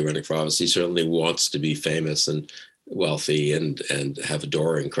literally running for office. He certainly wants to be famous and wealthy and have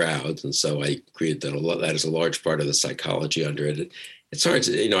adoring crowds. And so I agree that is a large part of the psychology under it. It's hard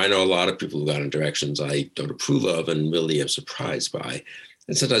to, I know a lot of people who got in directions I don't approve of and really am surprised by.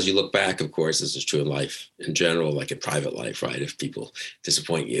 And sometimes you look back, of course, this is true in life in general, like in private life, right? If people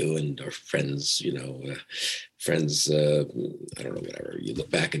disappoint you and are friends, I don't know, whatever. You look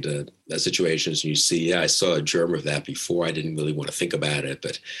back into situations and you see, I saw a germ of that before. I didn't really want to think about it,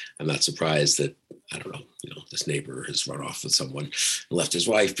 but I'm not surprised that, I don't know, this neighbor has run off with someone and left his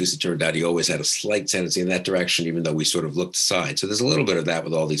wife because it turned out he always had a slight tendency in that direction, even though we sort of looked aside. So there's a little bit of that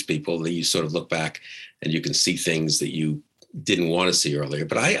with all these people that you sort of look back and you can see things that you didn't want to see earlier.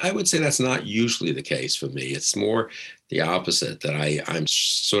 But I would say that's not usually the case for me. It's more the opposite, that I'm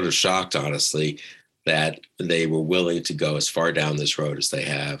sort of shocked, honestly, that they were willing to go as far down this road as they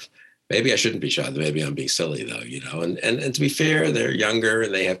have. Maybe I shouldn't be shocked. Maybe I'm being silly, though, and to be fair, they're younger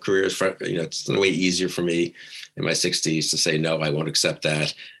and they have careers. It's in a way easier for me in my 60s to say, no, I won't accept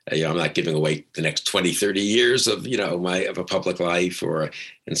that. I'm not giving away the next 20, 30 years of, of a public life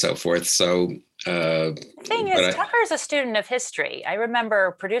and so forth. So, the thing is, Tucker's a student of history. I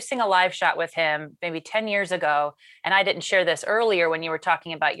remember producing a live shot with him maybe 10 years ago, and I didn't share this earlier when you were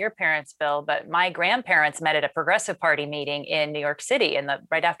talking about your parents, Bill, but my grandparents met at a Progressive Party meeting in New York City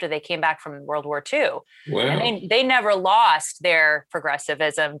right after they came back from World War II. Wow. And they never lost their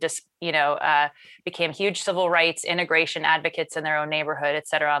progressivism, just, became huge civil rights integration advocates in their own neighborhood, et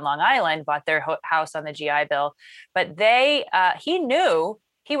cetera, on Long Island, bought their house on the GI Bill. But he knew,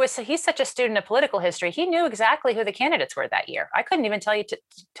 he's such a student of political history. He knew exactly who the candidates were that year. I couldn't even tell you to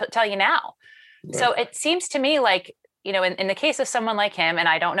tell you now. Right. So it seems to me like, in the case of someone like him, and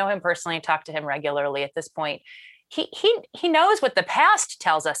I don't know him personally, talk to him regularly at this point, he knows what the past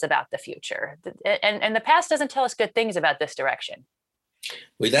tells us about the future. And the past doesn't tell us good things about this direction.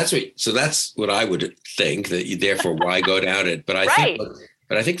 Well, that's what I would think, that therefore why go down it. But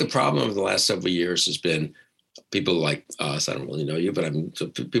I think the problem over the last several years has been people like us, I don't really know you, but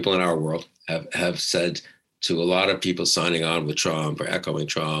people in our world have said to a lot of people signing on with Trump or echoing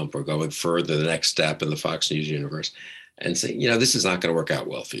Trump or going further, the next step in the Fox News universe, and saying, this is not going to work out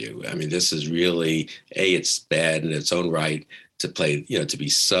well for you. I mean, this is really, it's bad in its own right to play, to be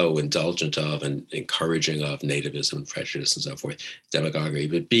so indulgent of and encouraging of nativism and prejudice and so forth, demagoguery,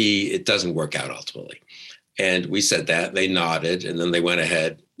 but B, it doesn't work out ultimately. And we said that, they nodded, and then they went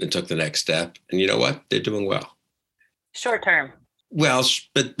ahead and took the next step. And you know what? They're doing well. Short term. Well,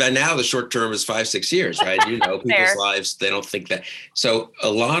 but by now the short term is 5-6 years, right? People's lives, they don't think that. So a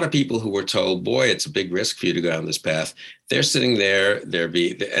lot of people who were told, boy, it's a big risk for you to go down this path, they're sitting there,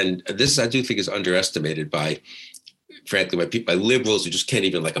 and this I do think is underestimated by, frankly, by liberals who just can't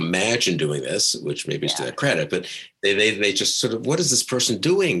even imagine doing this, which maybe is to their credit, but they just sort of, what is this person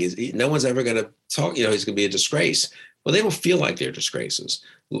doing? No one's ever going to talk, he's going to be a disgrace. Well, they don't feel like they're disgraces.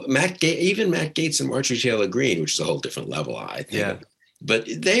 Even Matt Gaetz and Marjorie Taylor Greene, which is a whole different level, I think. Yeah. But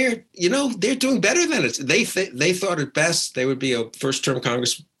they're doing better than it. They thought at best they would be a first-term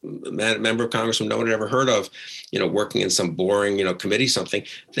member of Congress who no one had ever heard of, working in some boring, committee something.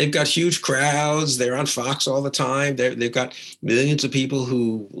 They've got huge crowds. They're on Fox all the time. They've got millions of people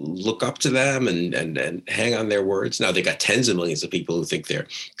who look up to them and hang on their words. Now they've got tens of millions of people who think they're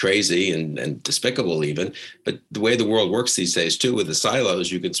crazy and despicable even. But the way the world works these days too, with the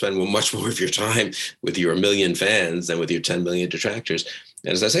silos, you can spend much more of your time with your 1 million fans than with your 10 million detractors.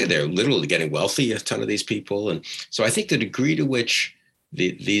 And as I say, they're literally getting wealthy, a ton of these people. And so I think the degree to which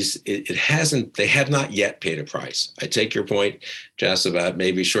they have not yet paid a price. I take your point, Jess, about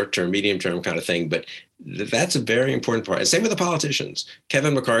maybe short-term, medium-term kind of thing, but that's a very important part. And same with the politicians.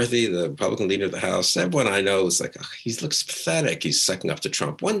 Kevin McCarthy, the Republican leader of the House, everyone I know is like, he looks pathetic. He's sucking up to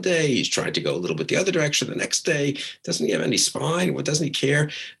Trump one day. He's trying to go a little bit the other direction the next day. Doesn't he have any spine? What, doesn't he care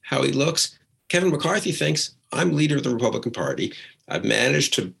how he looks? Kevin McCarthy thinks, I'm leader of the Republican Party. I've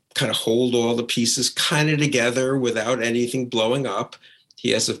managed to kind of hold all the pieces kind of together without anything blowing up. He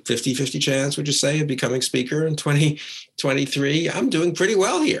has a 50-50 chance, would you say, of becoming speaker in 2023. I'm doing pretty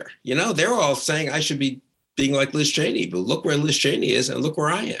well here. They're all saying I should be being like Liz Cheney, but look where Liz Cheney is and look where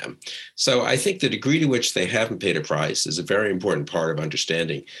I am. So I think the degree to which they haven't paid a price is a very important part of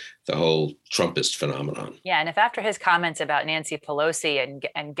understanding the whole Trumpist phenomenon. Yeah, and if after his comments about Nancy Pelosi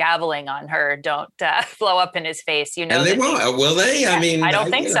and gaveling on her don't blow up in his face, And they won't. Will they? Yeah, I mean, I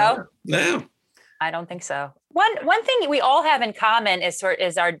don't think so. No. I don't think so. One thing we all have in common is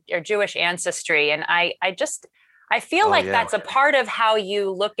our Jewish ancestry, and I feel like that's a part of how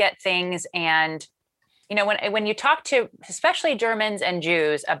you look at things. And when you talk to especially Germans and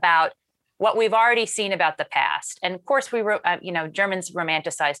Jews about what we've already seen about the past, and of course Germans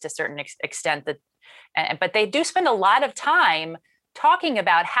romanticize to a certain extent but they do spend a lot of time talking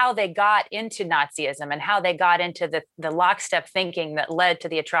about how they got into Nazism and how they got into the lockstep thinking that led to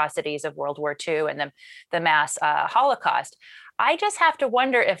the atrocities of World War II and the mass Holocaust. I just have to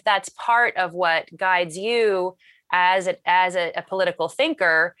wonder if that's part of what guides you as a political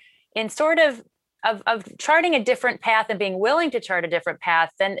thinker in sort of charting a different path and being willing to chart a different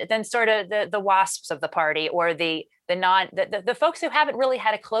path than sort of the WASPs of the party or the folks who haven't really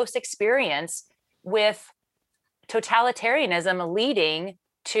had a close experience with totalitarianism leading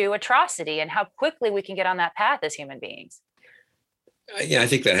to atrocity and how quickly we can get on that path as human beings. Yeah, I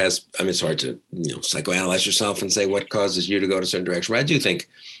think that it's hard to, psychoanalyze yourself and say what causes you to go in a certain direction. But I do think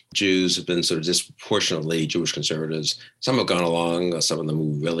Jews have been sort of disproportionately Jewish conservatives. Some have gone along, some of them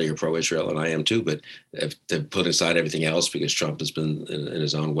who really are pro-Israel, and I am too, but they've put aside everything else because Trump has been in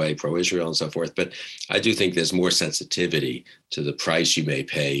his own way pro-Israel and so forth. But I do think there's more sensitivity to the price you may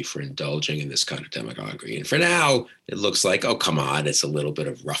pay for indulging in this kind of demagoguery. And for now, it looks like, oh, come on, it's a little bit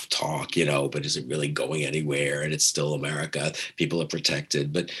of rough talk, but is it really going anywhere? And it's still America. People are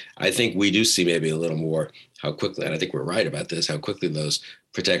protected. But I think we do see maybe a little more how quickly, and I think we're right about this, how quickly those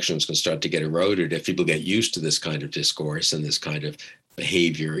protections can start to get eroded if people get used to this kind of discourse and this kind of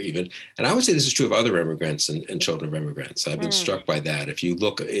behavior even. And I would say this is true of other immigrants and children of immigrants. I've been struck by that. If you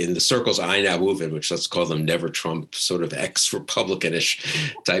look in the circles I now move in, which let's call them never Trump, sort of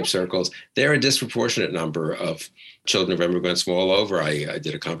ex-Republicanish type circles, there are a disproportionate number of children of immigrants from all over. I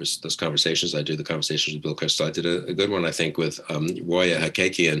did those conversations. I do the conversations with Bill Kristol. I did a good one, I think, with Roya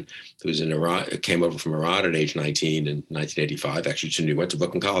Hakakian, who's in Iran, came over from Iran at age 19 in 1985. Actually, she went to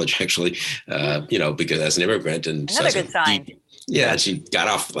Brooklyn College, actually, because as an immigrant. And another good sign. Yeah, she got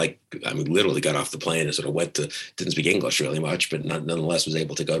off, literally got off the plane and sort of didn't speak English really much, but nonetheless was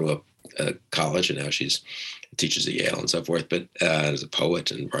able to go to a college, and now she's teaches at Yale and so forth, but as a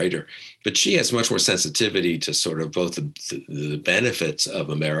poet and writer. But she has much more sensitivity to sort of both the benefits of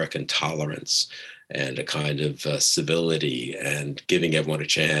American tolerance and a kind of civility and giving everyone a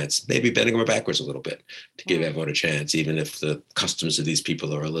chance, maybe bending over backwards a little bit to give everyone a chance, even if the customs of these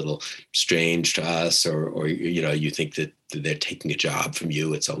people are a little strange to us, or you think that they're taking a job from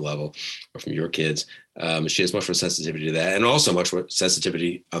you at some level or from your kids. She has much more sensitivity to that, and also much more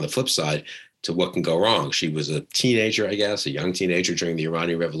sensitivity on the flip side to what can go wrong. She was a teenager, I guess, a young teenager during the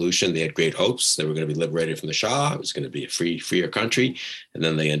Iranian Revolution. They had great hopes. They were going to be liberated from the Shah. It was going to be a freer country. And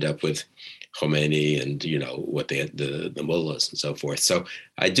then they end up with Khomeini and, what the mullahs and so forth. So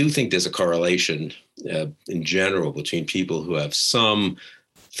I do think there's a correlation in general between people who have some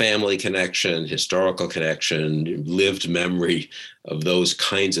family connection, historical connection, lived memory of those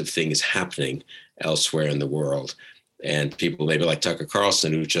kinds of things happening elsewhere in the world. And people maybe like Tucker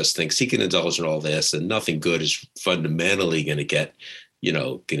Carlson, who just thinks he can indulge in all this and nothing good is fundamentally going to get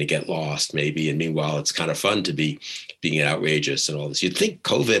lost maybe. And meanwhile, it's kind of fun to be being outrageous and all this. You'd think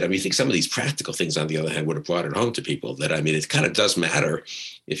COVID, you think some of these practical things, on the other hand, would have brought it home to people that, it kind of does matter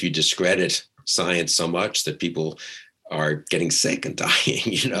if you discredit science so much that people are getting sick and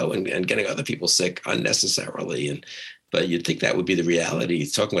dying, and getting other people sick unnecessarily. But you'd think that would be the reality.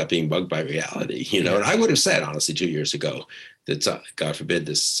 He's talking about being mugged by reality, and I would have said, honestly, 2 years ago that, God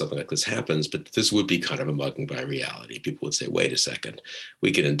forbid, something like this happens, but this would be kind of a mugging by reality. People would say, wait a second,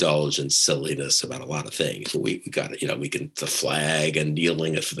 we can indulge in silliness about a lot of things. We got it, we can, the flag and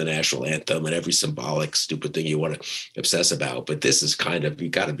kneeling for the national anthem and every symbolic stupid thing you want to obsess about. But this is you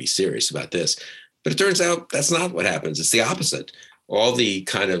got to be serious about this. But it turns out that's not what happens. It's the opposite. All the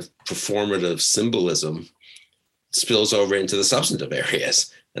kind of performative symbolism spills over into the substantive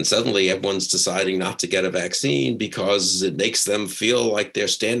areas. And suddenly everyone's deciding not to get a vaccine because it makes them feel like they're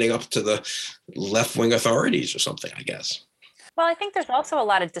standing up to the left-wing authorities or something, I guess. Well, I think there's also a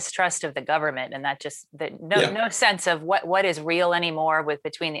lot of distrust of the government, and that no sense of what is real anymore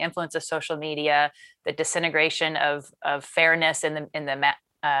between the influence of social media, the disintegration of fairness in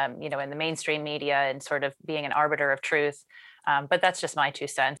the mainstream media, and sort of being an arbiter of truth. But that's just my 2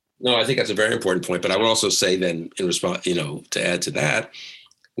 cents. No, I think that's a very important point. But I would also say then, in response, to add to that,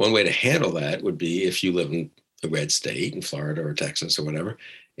 one way to handle that would be if you live in a red state, in Florida or Texas or whatever,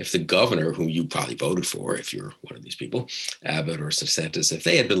 if the governor, whom you probably voted for, if you're one of these people, Abbott or DeSantis, if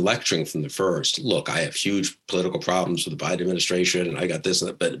they had been lecturing from the first, look, I have huge political problems with the Biden administration and I got this,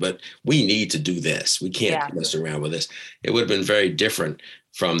 but we need to do this. We can't mess around with this. It would have been very different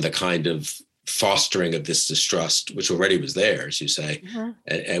from the kind of fostering of this distrust, which already was there, as you say,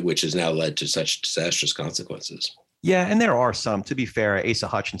 and which has now led to such disastrous consequences. Yeah, and there are some, to be fair, Asa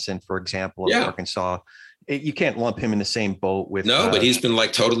Hutchinson, for example, of Arkansas, you can't lump him in the same boat with. No, but he's been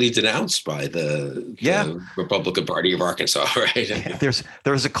totally denounced by the Republican Party of Arkansas, right? Yeah,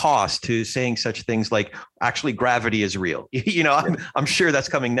 there's a cost to saying such things like actually gravity is real. I'm sure that's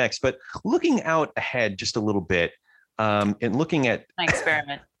coming next. But looking out ahead just a little bit, and looking at an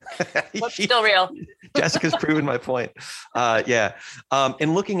experiment. What's still real? Jessica's proven my point.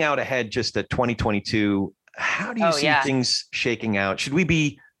 And looking out ahead just at 2022, how do you see things shaking out? Should we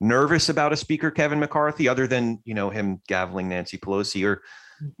be nervous about a speaker, Kevin McCarthy, other than, him gaveling Nancy Pelosi, or,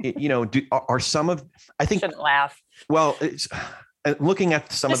 are some of, I think, shouldn't laugh. Well, it's looking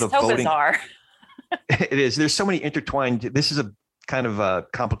at some this of the so voting. Bizarre. It is. There's so many intertwined. This is a kind of a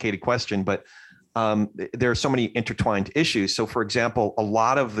complicated question, but there are so many intertwined issues. So, for example, a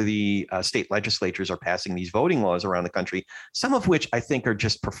lot of the state legislatures are passing these voting laws around the country, some of which I think are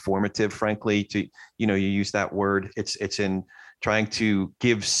just performative, frankly, to, you use that word. It's in trying to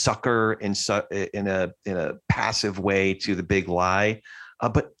give succor in a passive way to the big lie.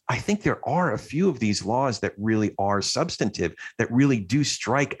 But I think there are a few of these laws that really are substantive, that really do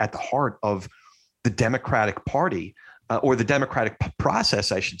strike at the heart of the Democratic Party, or the democratic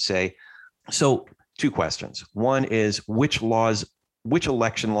process, I should say. So 2 questions. One is, which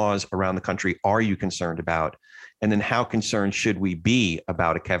election laws around the country are you concerned about? And then how concerned should we be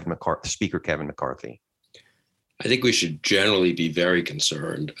about Speaker Kevin McCarthy? I think we should generally be very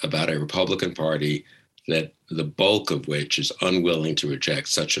concerned about a Republican Party that the bulk of which is unwilling to reject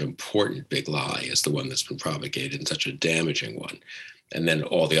such an important big lie as the one that's been propagated, and such a damaging one, and then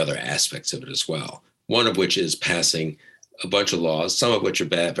all the other aspects of it as well. One of which is passing a bunch of laws, some of which are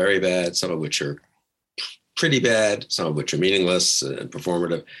bad, very bad, some of which are pretty bad, some of which are meaningless and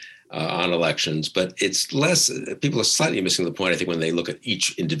performative on elections. But it's less, people are slightly missing the point, I think, when they look at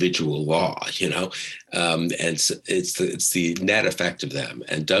each individual law, and it's the net effect of them.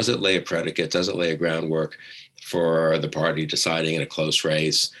 And does it lay a predicate, does it lay a groundwork for the party deciding in a close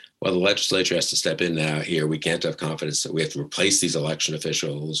race well, the legislature has to step in now here. We can't have confidence that we have to replace these election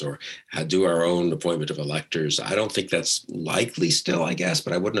officials or do our own appointment of electors. I don't think that's likely still, I guess,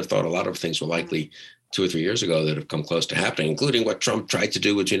 but I wouldn't have thought a lot of things were likely 2 or 3 years ago that have come close to happening, including what Trump tried to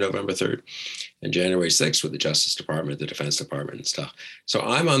do between November 3rd and January 6th with the Justice Department, the Defense Department and stuff. So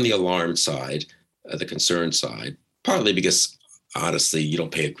I'm on the alarm side, the concern side, partly because honestly, you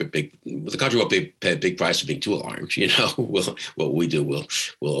don't pay the country won't pay a big price for being too alarmed. What we do, we'll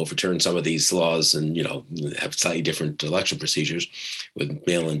overturn some of these laws and, have slightly different election procedures with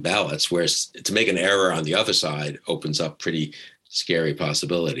mail-in ballots, whereas to make an error on the other side opens up pretty scary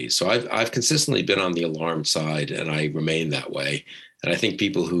possibilities. So I've consistently been on the alarm side, and I remain that way. And I think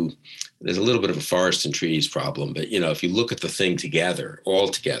there's a little bit of a forest and trees problem, but if you look at the thing all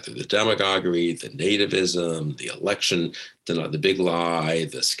together, the demagoguery, the nativism, the election, the big lie,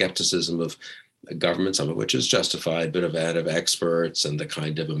 the skepticism of government, some of which is justified, but of experts and the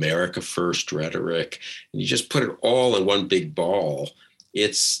kind of America first rhetoric, and you just put it all in one big ball,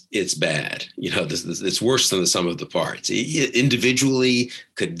 it's bad. It's worse than the sum of the parts. Individually,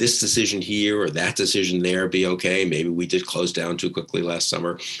 could this decision here or that decision there be okay? Maybe we did close down too quickly last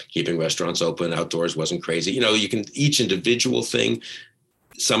summer. Keeping restaurants open outdoors wasn't crazy. You can each individual thing.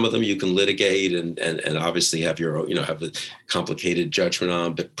 Some of them you can litigate and obviously have your own, have a complicated judgment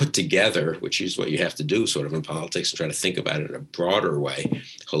on, but put together, which is what you have to do sort of in politics and try to think about it in a broader way,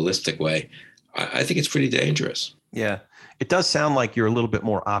 holistic way. I think it's pretty dangerous. Yeah. It does sound like you're a little bit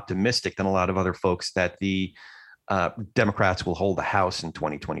more optimistic than a lot of other folks that the Democrats will hold the House in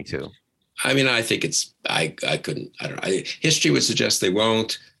 2022. I mean, I think I don't know. History would suggest they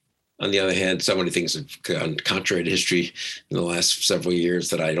won't. On the other hand, so many things have gone contrary to history in the last several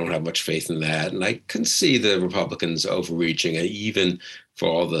years that I don't have much faith in that. And I can see the Republicans overreaching, even for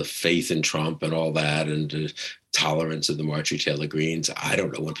all the faith in Trump and all that and tolerance of the Marjorie Taylor Greens. I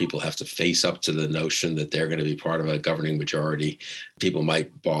don't know when people have to face up to the notion that they're going to be part of a governing majority. People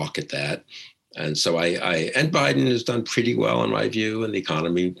might balk at that. And so and Biden has done pretty well in my view, and the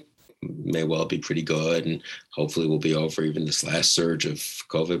economy may well be pretty good, and hopefully we'll be over even this last surge of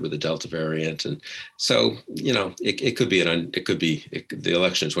COVID with the Delta variant. And so, it could be the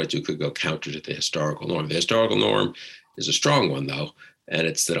election in 22 could go counter to the historical norm. The historical norm is a strong one, though, and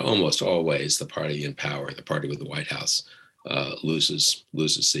it's that almost always the party in power, the party with the White House, loses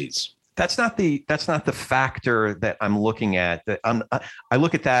seats. That's not the factor that I'm looking at. I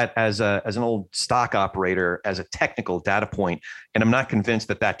look at that as an old stock operator, as a technical data point, and I'm not convinced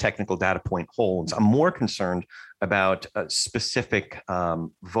that technical data point holds. I'm more concerned about specific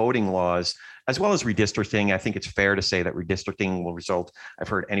voting laws as well as redistricting. I think it's fair to say that redistricting will result, I've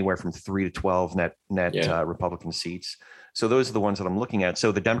heard, anywhere from 3 to 12 net Republican seats. So those are the ones that I'm looking at.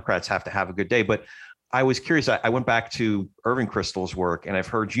 So the Democrats have to have a good day, but I was curious. I went back to Kristol's work, and I've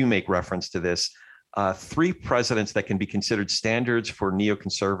heard you make reference to this. 3 presidents that can be considered standards for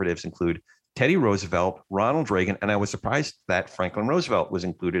neoconservatives include Teddy Roosevelt, Ronald Reagan, and I was surprised that Franklin Roosevelt was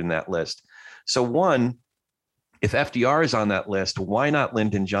included in that list. So one, if FDR is on that list, why not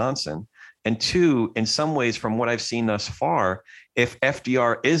Lyndon Johnson? And 2, in some ways, from what I've seen thus far, if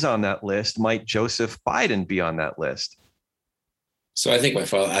FDR is on that list, might Joseph Biden be on that list? So I think my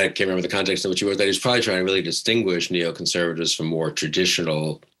father, I can't remember the context of what you wrote, that he's probably trying to really distinguish neoconservatives from more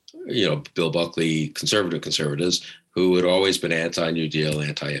traditional, Bill Buckley conservatives who had always been anti-New Deal,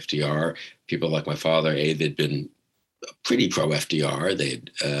 anti-FDR. People like my father, they'd been pretty pro-FDR.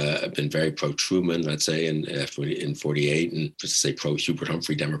 They'd been very pro-Truman, let's say, in 48, and just say pro-Hubert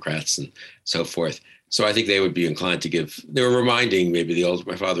Humphrey Democrats and so forth. So I think they would be inclined to they were reminding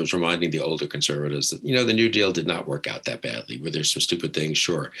my father was reminding the older conservatives that, the New Deal did not work out that badly. Were there some stupid things?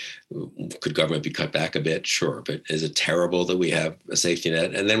 Sure. Could government be cut back a bit? Sure. But is it terrible that we have a safety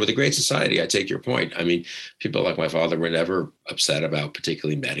net? And then with the Great Society, I take your point. I mean, people like my father were never upset about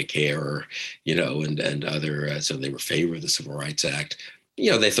particularly Medicare, and other, so they were in favor of the Civil Rights Act.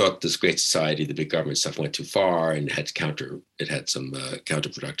 They thought this Great Society, the big government stuff went too far and it had some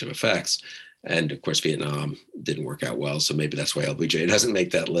counterproductive effects. And of course, Vietnam didn't work out well. So maybe that's why LBJ doesn't make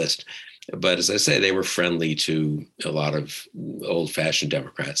that list. But as I say, they were friendly to a lot of old-fashioned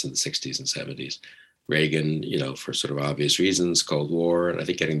Democrats in the 60s and 70s. Reagan, for sort of obvious reasons, Cold War, and I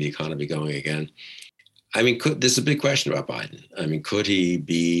think getting the economy going again. I mean, this is a big question about Biden. I mean, could he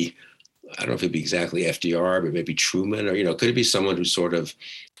be, I don't know if it'd be exactly FDR, but maybe Truman, or, could it be someone who sort of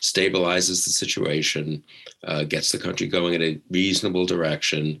stabilizes the situation, gets the country going in a reasonable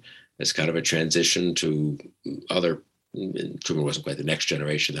direction, as kind of a transition to other, Truman wasn't quite the next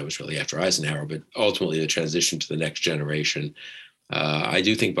generation, that was really after Eisenhower, but ultimately the transition to the next generation. I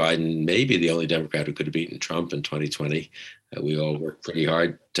do think Biden may be the only Democrat who could have beaten Trump in 2020. We all worked pretty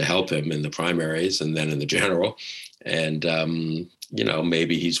hard to help him in the primaries and then in the general. And,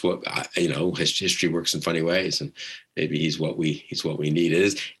 maybe he's what, his history works in funny ways, and maybe he's what we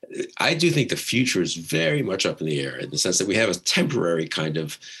need. I do think the future is very much up in the air, in the sense that we have a temporary kind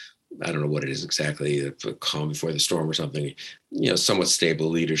of, I don't know what it is exactly, a calm before the storm or something, somewhat stable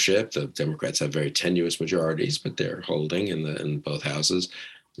leadership. The Democrats have very tenuous majorities, but they're holding in both houses.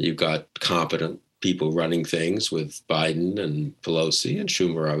 You've got competent people running things with Biden and Pelosi and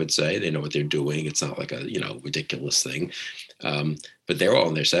Schumer. I would say they know what they're doing. It's not like a ridiculous thing, but they're all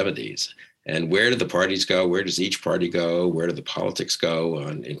in their 70s. And where do the parties go? Where does each party go? Where do the politics go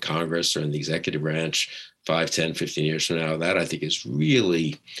in Congress or in the executive branch 5, 10, 15 years from now? That I think is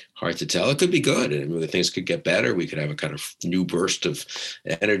really hard to tell. It could be good. I mean, things could get better. We could have a kind of new burst of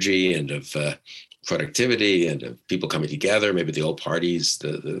energy and of productivity and of people coming together. Maybe the old parties,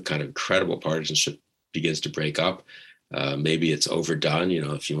 the kind of incredible partisanship begins to break up. Maybe it's overdone.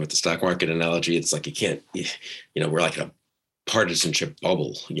 If you want the stock market analogy, it's like you can't, we're like a partisanship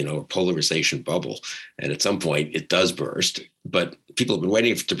bubble, polarization bubble. And at some point it does burst, but people have been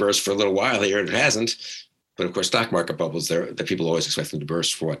waiting to burst for a little while here and it hasn't. But of course, stock market bubbles, that people always expect them to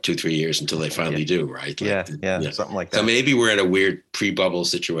burst for 2-3 years until they finally do, right? Something like that. So maybe we're in a weird pre-bubble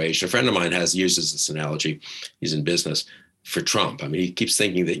situation. A friend of mine uses this analogy. He's in business for Trump. I mean, he keeps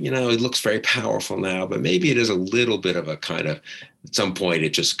thinking that, it looks very powerful now, but maybe it is a little bit of a kind of, at some point,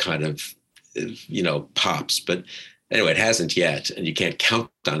 it just kind of, pops. But anyway, it hasn't yet, and you can't count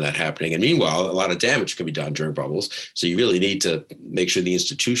on that happening. And meanwhile, a lot of damage can be done during bubbles. So you really need to make sure the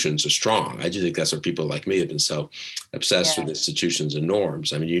institutions are strong. I do think that's what people like me have been so obsessed with, institutions and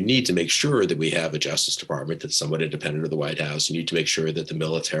norms. I mean, you need to make sure that we have a Justice Department that's somewhat independent of the White House. You need to make sure that the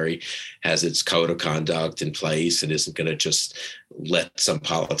military has its code of conduct in place and isn't going to just let some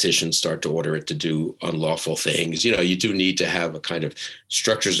politicians start to order it to do unlawful things. You do need to have a kind of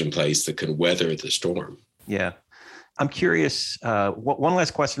structures in place that can weather the storm. Yeah. I'm curious, one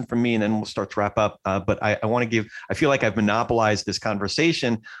last question from me, and then we'll start to wrap up. But I feel like I've monopolized this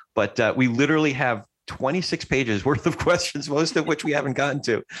conversation, but we literally have 26 pages worth of questions, most of which we haven't gotten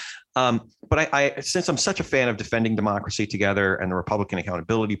to. But since I'm such a fan of Defending Democracy Together and the Republican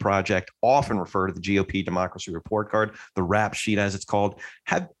Accountability Project, often refer to the GOP Democracy Report Card, the rap sheet as it's called.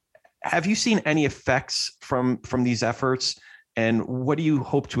 Have you seen any effects from these efforts? And what do you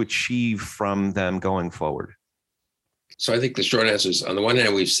hope to achieve from them going forward? So I think the short answer is, on the one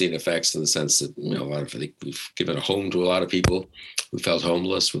hand, we've seen effects in the sense that, I think we've given a home to a lot of people who felt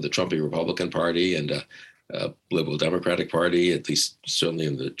homeless with the Trumpy Republican Party and a liberal Democratic Party, at least certainly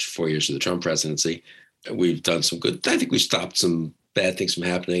in the 4 years of the Trump presidency. We've done some good. I think we've stopped some bad things from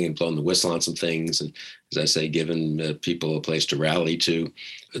happening and blown the whistle on some things. And as I say, given people a place to rally to.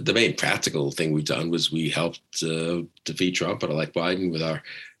 The main practical thing we've done was we helped defeat Trump and elect Biden with our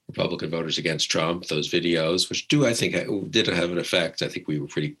Republican voters against Trump, those videos, which I think did have an effect. I think we were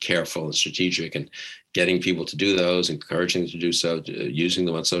pretty careful and strategic in getting people to do those, encouraging them to do so, using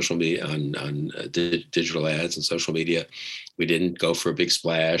them on social media, on digital ads and social media. We didn't go for a big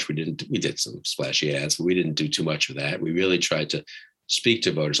splash. We did some splashy ads, but we didn't do too much of that. We really tried to speak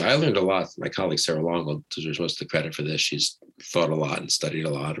to voters. I learned a lot. My colleague Sarah Long deserves most of the credit for this. She's thought a lot and studied a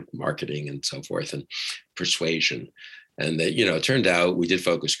lot of marketing and so forth and persuasion. And that, it turned out we did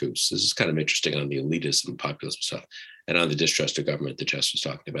focus groups. This is kind of interesting on the elitism and populism stuff and on the distrust of government that Jess was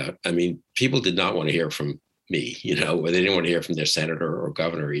talking about. I mean, people did not want to hear from me, or they didn't want to hear from their senator or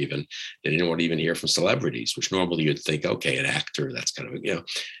governor even. They didn't want to even hear from celebrities, which normally you'd think, okay, an actor, that's kind of,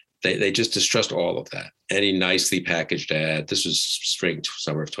 they just distrust all of that. Any nicely packaged ad, this was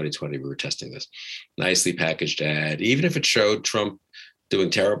summer of 2020, we were testing this, nicely packaged ad, even if it showed Trump doing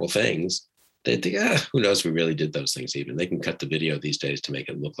terrible things, they think, who knows if we really did those things even. They can cut the video these days to make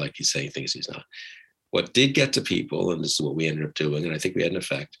it look like he's saying things he's not. What did get to people, and this is what we ended up doing, and I think we had an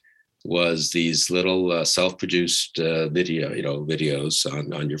effect, was these little self-produced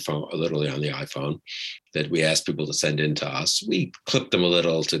videos on your phone, literally on the iPhone, that we asked people to send in to us. We clipped them a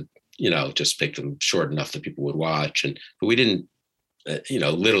little to, just make them short enough that people would watch. But we didn't,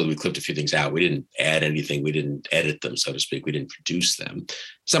 literally we clipped a few things out. We didn't add anything. We didn't edit them, so to speak. We didn't produce them.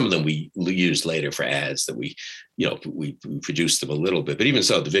 Some of them we used later for ads that we produced them a little bit. But even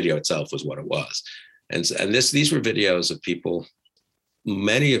so, the video itself was what it was. And these were videos of people,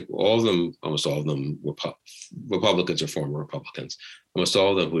 almost all of them were Republicans or former Republicans. Almost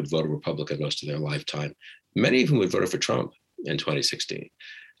all of them who had voted Republican most of their lifetime. Many of whom had voted for Trump in 2016.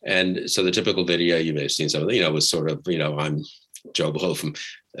 And so the typical video, you may have seen some of it, was sort of, I'm Joe Blow from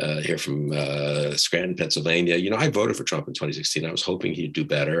here from Scranton, Pennsylvania. I voted for Trump in 2016. I was hoping he'd do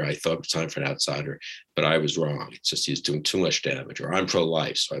better. I thought it was time for an outsider, but I was wrong. It's just he's doing too much damage. Or I'm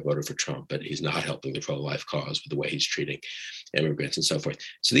pro-life, so I voted for Trump, but he's not helping the pro-life cause with the way he's treating immigrants and so forth.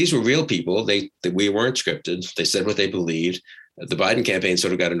 So these were real people. We weren't scripted. They said what they believed. The Biden campaign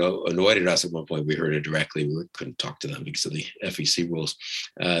sort of got annoyed at us at one point. We heard it directly. We couldn't talk to them because of the FEC rules.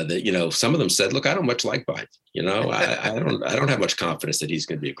 That some of them said, "Look, I don't much like Biden. I don't have much confidence that he's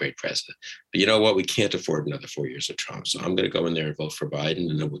going to be a great president. But you know what? We can't afford another 4 years of Trump. So I'm going to go in there and vote for Biden,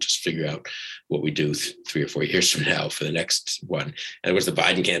 and then we'll just figure out what we do 3 or 4 years from now for the next one." And it was the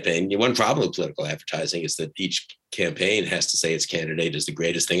Biden campaign. One problem with political advertising is that each campaign has to say its candidate is the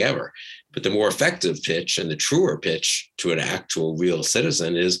greatest thing ever. But the more effective pitch and the truer pitch to an actual real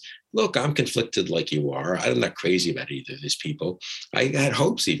citizen is, look, I'm conflicted like you are. I'm not crazy about either of these people. I had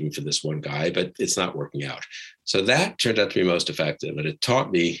hopes even for this one guy, but it's not working out. So that turned out to be most effective. And it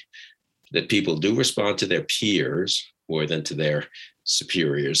taught me that people do respond to their peers more than to their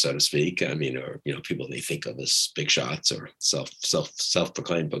superiors, so to speak. I mean, or, people they think of as big shots or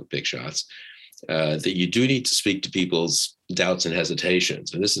self-proclaimed big shots. That you do need to speak to people's doubts and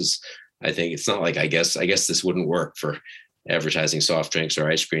hesitations. And this is, I think, it's not like, I guess this wouldn't work for advertising soft drinks or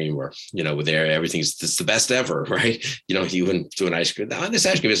ice cream or, with it's the best ever, right? You wouldn't do an ice cream. Now, this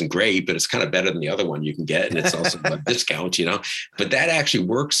ice cream isn't great, but it's kind of better than the other one you can get. And it's also a discount, but that actually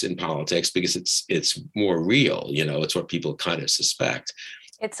works in politics because it's more real, it's what people kind of suspect.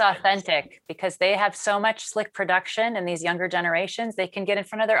 It's authentic because they have so much slick production, and these younger generations, they can get in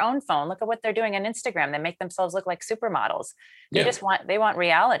front of their own phone. Look at what they're doing on Instagram. They make themselves look like supermodels. They want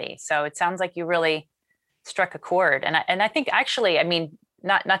reality. So it sounds like you really struck a chord. And I think actually,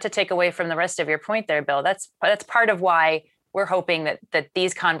 not to take away from the rest of your point there, Bill, that's part of why we're hoping that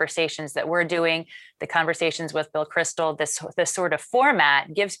these conversations that we're doing, the conversations with Bill Kristol, this sort of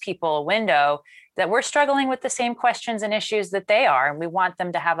format gives people a window that we're struggling with the same questions and issues that they are. And we want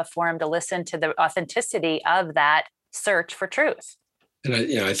them to have a forum to listen to the authenticity of that search for truth. And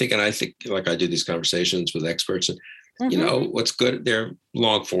I think like I do these conversations with experts, and what's good, they're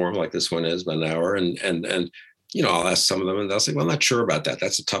long form like this one is, about an hour, and I'll ask some of them and they'll say, well, I'm not sure about that.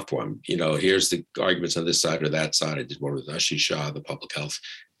 That's a tough one. Here's the arguments on this side or that side. I did one with Ashish Shah, the public health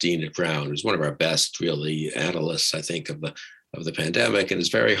dean at Brown, who's one of our best really analysts, I think, of the pandemic, and is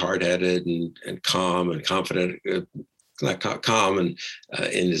very hard-headed and calm and confident, calm and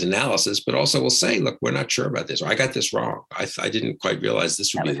in his analysis, but also will say, look, we're not sure about this, or I got this wrong. I didn't quite realize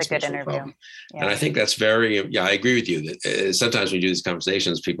this would be this good interview. Problem. Yeah. And I think that's I agree with you that sometimes when we do these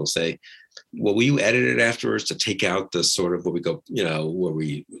conversations, people say, well, will you edit it afterwards to take out the sort of what we go, where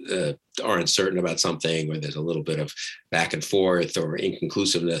we are uncertain about something, where there's a little bit of back and forth or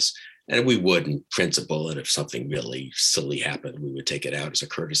inconclusiveness? And we would in principle, and if something really silly happened, we would take it out as a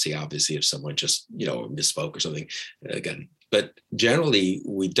courtesy, obviously, if someone just, misspoke or something. But generally,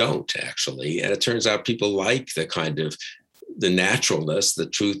 we don't actually. And it turns out people like the kind of the naturalness, the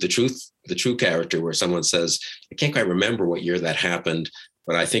true character, where someone says, I can't quite remember what year that happened,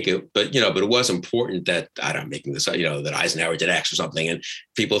 but I think but it was important that, I'm making this, that Eisenhower did X or something. And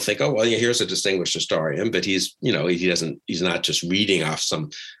people think, oh, well, here's a distinguished historian, but he's not just reading off some,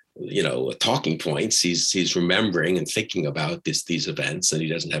 talking points. He's remembering and thinking about these events, and he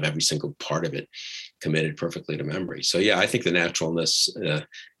doesn't have every single part of it committed perfectly to memory. So I think the naturalness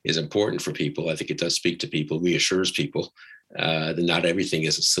is important for people. I think it does speak to people, reassures people that not everything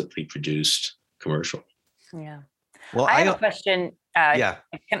is a simply produced commercial. Yeah. Well, I have a question.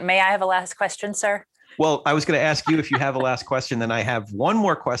 May I have a last question, sir? Well, I was going to ask you if you have a last question, then I have one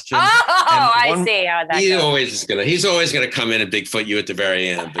more question. I see how that goes. He's always going to come in and Bigfoot you at the very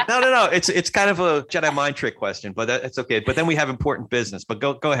end. But. No. It's kind of a Jedi mind trick question, but it's okay. But then we have important business. But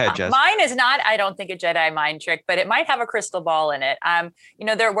go ahead, Jess. Mine is not, I don't think, a Jedi mind trick, but it might have a crystal ball in it.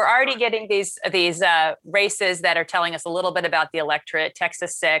 We're already getting these races that are telling us a little bit about the electorate.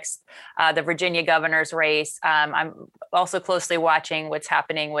 Texas 6th, the Virginia governor's race. I'm also closely watching what's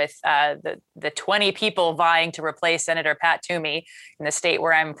happening with the 20 people vying to replace Senator Pat Toomey in the state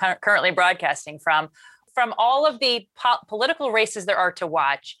where I'm currently broadcasting from. From all of the political races there are to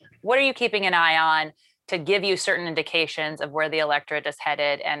watch, what are you keeping an eye on to give you certain indications of where the electorate is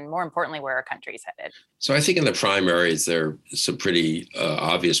headed, and more importantly, where our country is headed? So I think in the primaries, there are some pretty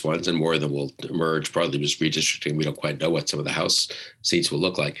obvious ones, and more of them will emerge, probably just redistricting. We don't quite know what some of the House seats will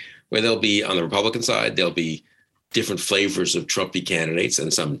look like, where they'll be on the Republican side, there'll be different flavors of Trumpy candidates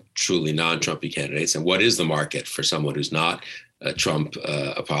and some truly non-Trumpy candidates. And what is the market for someone who's not a Trump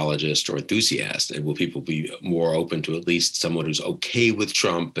apologist or enthusiast? And will people be more open to at least someone who's okay with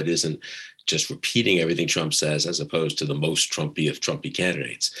Trump, but isn't just repeating everything Trump says, as opposed to the most Trumpy of Trumpy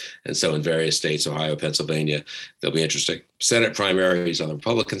candidates. And so in various states, Ohio, Pennsylvania, there'll be interesting Senate primaries on the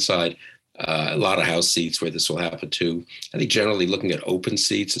Republican side. A lot of House seats where this will happen too. I think generally looking at open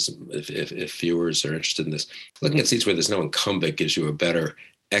seats, if viewers are interested in this, looking at seats where there's no incumbent gives you a better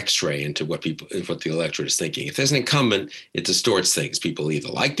X-ray into what the electorate is thinking. If there's an incumbent, it distorts things. People either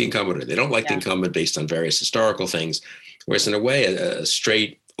like the incumbent or they don't like the incumbent based on various historical things. Whereas in a way, a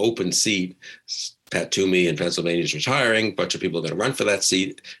straight open seat, Pat Toomey in Pennsylvania is retiring, a bunch of people are going to run for that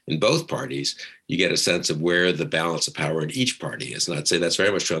seat in both parties. You get a sense of where the balance of power in each party is. And I'd say that's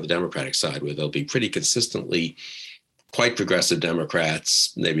very much true on the Democratic side, where they'll be pretty consistently quite progressive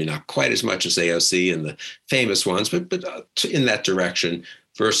Democrats, maybe not quite as much as AOC and the famous ones, but in that direction,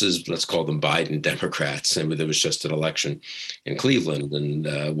 versus, let's call them Biden Democrats. And there was just an election in Cleveland, and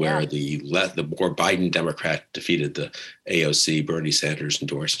where the more Biden Democrat defeated the AOC, Bernie Sanders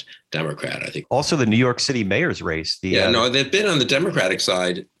endorsed Democrat, I think. Also the New York City mayor's race. They've been on the Democratic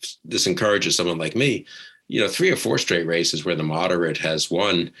side. This encourages someone like me, 3 or 4 straight races where the moderate has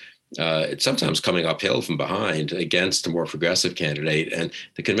won. It's sometimes coming uphill from behind against a more progressive candidate. And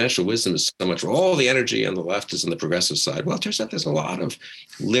the conventional wisdom is so much, all the energy on the left is on the progressive side. Well, it turns out there's a lot of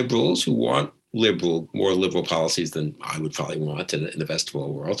liberals who want more liberal policies than I would probably want in the best of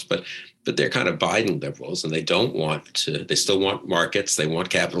all worlds. But they're kind of Biden liberals, and they still want markets. They want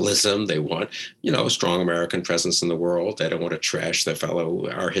capitalism. They want, a strong American presence in the world. They don't want to trash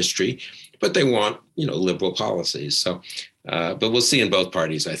our history, but they want, liberal policies. So, but we'll see in both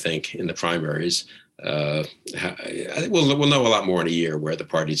parties, I think, in the primaries. I think we'll know a lot more in a year where the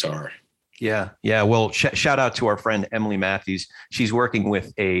parties are. Yeah. Well, shout out to our friend Emily Matthews. She's working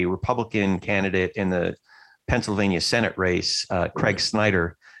with a Republican candidate in the Pennsylvania Senate race, Craig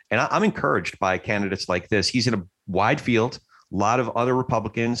Snyder. And I'm encouraged by candidates like this. He's in a wide field, a lot of other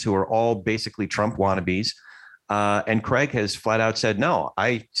Republicans who are all basically Trump wannabes. And Craig has flat out said, no,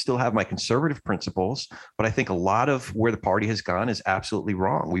 I still have my conservative principles, but I think a lot of where the party has gone is absolutely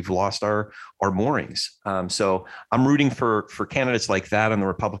wrong. We've lost our moorings. So I'm rooting for candidates like that on the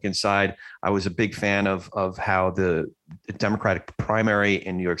Republican side. I was a big fan of how the Democratic primary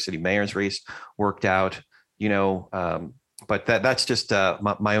in New York City mayor's race worked out, but that's just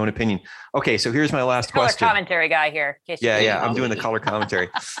my own opinion. Okay, so here's my last question. Color commentary guy here. I'm doing the color commentary.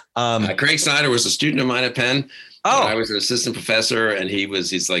 Craig Snyder was a student of mine at Penn. Oh, I was an assistant professor, and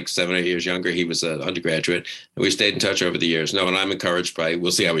he's like 7 or 8 years younger. He was an undergraduate, and we stayed in touch over the years. No, and I'm encouraged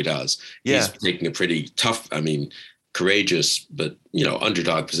we'll see how he does. Yeah. He's taking a pretty tough, courageous, but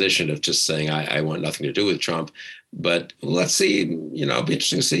underdog position of just saying, I want nothing to do with Trump. But let's see, it'll be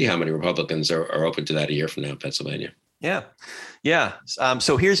interesting to see how many Republicans are open to that a year from now in Pennsylvania. Yeah.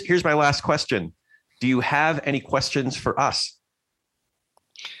 So here's my last question. Do you have any questions for us?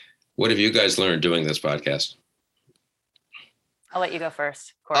 What have you guys learned doing this podcast? I'll let you go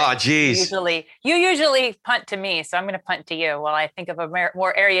first, Corey. Oh, geez. You usually punt to me, so I'm going to punt to you while I think of a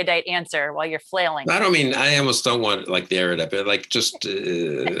more erudite answer while you're flailing. I almost don't want like the erudite, but like just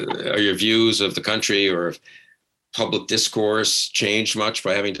are your views of the country or public discourse changed much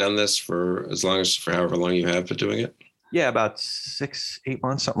by having done this for however long you have been doing it? Yeah, about 6-8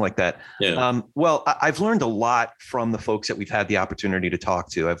 months, something like that. Yeah. Well, I've learned a lot from the folks that we've had the opportunity to talk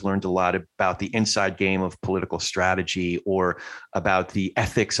to. I've learned a lot about the inside game of political strategy, or about the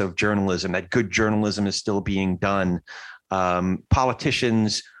ethics of journalism, that good journalism is still being done.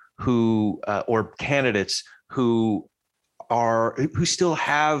 Politicians or candidates who still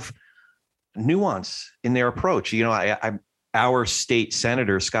have nuance in their approach. Our state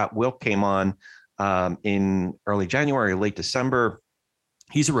senator, Scott Wilk, came on in early January, late December.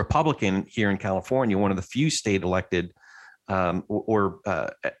 He's a Republican here in California, one of the few state elected in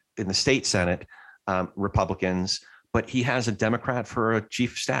the state Senate Republicans, but he has a Democrat for a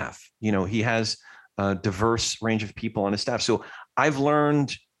chief of staff. He has a diverse range of people on his staff. So I've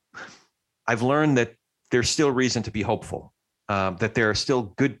learned that there's still reason to be hopeful, that there are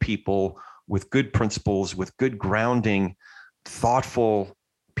still good people with good principles, with good grounding, thoughtful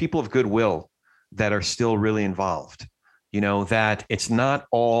people of goodwill that are still really involved. That it's not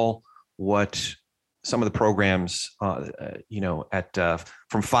all what some of the programs, from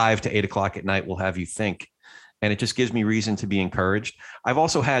 5 to 8 o'clock at night will have you think. And it just gives me reason to be encouraged. I've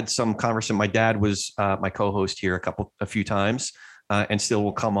also had some conversation. My dad was my co-host here a few times, and still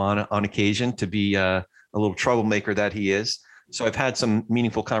will come on occasion to be a little troublemaker that he is. So I've had some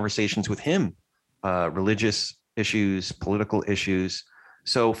meaningful conversations with him, religious issues, political issues.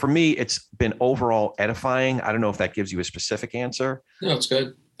 So for me, it's been overall edifying. I don't know if that gives you a specific answer. No, it's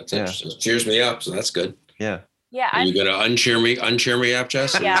good. That's interesting. It cheers me up. So that's good. Yeah. Yeah. Are you going to uncheer me up,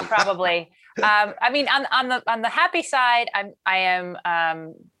 Jess? Yeah, probably. I mean, on the happy side, I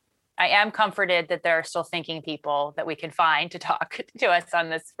am comforted that there are still thinking people that we can find to talk to us on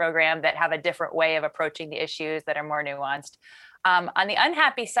this program that have a different way of approaching the issues that are more nuanced. On the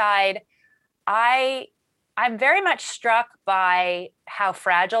unhappy side, I'm very much struck by how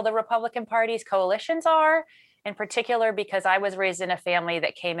fragile the Republican Party's coalitions are, in particular because I was raised in a family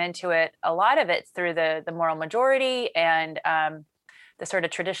that came into it, a lot of it through the moral majority and the sort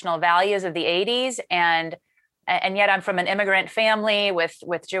of traditional values of the 80s. And yet I'm from an immigrant family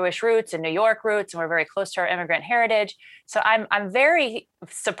with Jewish roots and New York roots, and we're very close to our immigrant heritage. So I'm very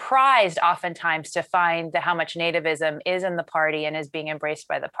surprised oftentimes to find how much nativism is in the party and is being embraced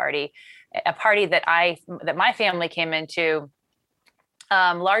by the party, a party that my family came into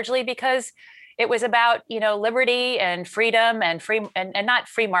largely because it was about, liberty and freedom and not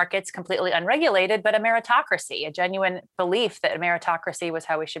free markets completely unregulated, but a meritocracy, a genuine belief that a meritocracy was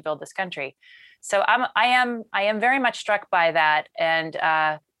how we should build this country. So I am very much struck by that, and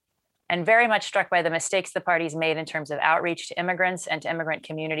very much struck by the mistakes the party's made in terms of outreach to immigrants and to immigrant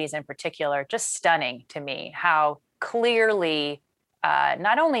communities in particular. Just stunning to me how clearly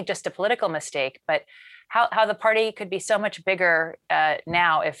not only just a political mistake, but how the party could be so much bigger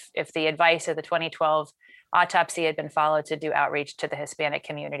now if the advice of the 2012 autopsy had been followed to do outreach to the Hispanic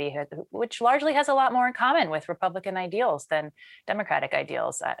community, which largely has a lot more in common with Republican ideals than Democratic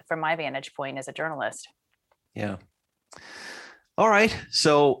ideals, from my vantage point as a journalist. Yeah. All right.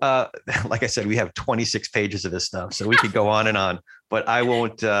 So, like I said, we have 26 pages of this stuff, so we could go on and on, but I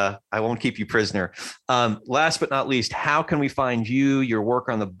won't keep you prisoner. Last but not least, how can we find you, your work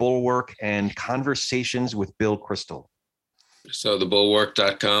on the Bulwark, and Conversations with Bill Kristol? So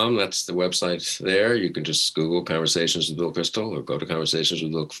thebulwark.com, that's the website there. You can just Google Conversations with Bill Kristol or go to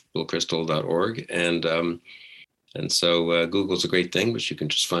conversationswithbillkristol.org. And so Google's a great thing, but you can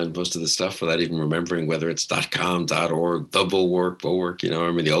just find most of the stuff without even remembering whether it's .com, .org, the Bulwark. I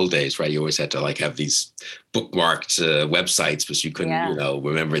remember the old days, right? You always had to have these bookmarked websites, but you couldn't,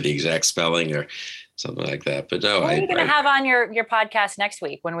 remember the exact spelling or something like that. But no, what are you going to have on your podcast next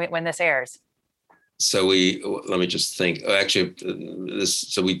week when this airs? So let me just think. Actually,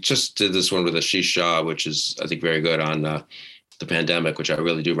 we just did this one with Ashish Shah, which is, I think, very good on the pandemic, which I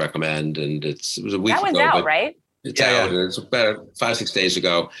really do recommend. And it was a week ago. That one's out, right? It's out. It's about 5-6 days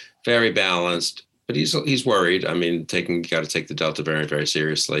ago. Very balanced, but he's worried. I mean, got to take the Delta variant very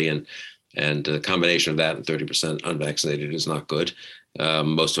seriously, and the combination of that and 30% unvaccinated is not good.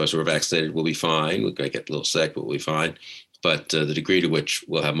 Most of us who are vaccinated will be fine. We're going to get a little sick, but we'll be fine. But the degree to which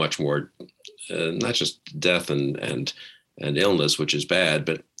we'll have much more, not just death and illness, which is bad,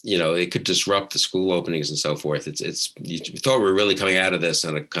 but it could disrupt the school openings and so forth. You thought we were really coming out of this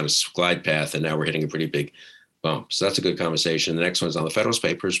on a kind of glide path, and now we're hitting a pretty big bump. So that's a good conversation. The next one's on the Federalist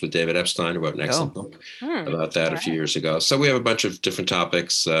Papers with David Epstein, who wrote an excellent book about that a few years ago. So we have a bunch of different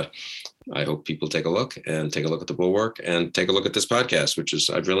topics. I hope people take a look at the Bulwark and take a look at this podcast, which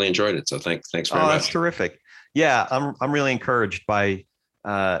is, I've really enjoyed it. So thanks very much. That's terrific. Yeah, I'm really encouraged by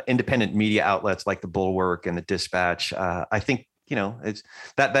independent media outlets like the Bulwark and the Dispatch. I think, it's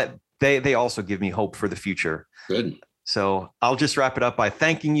that they also give me hope for the future. Good. So I'll just wrap it up by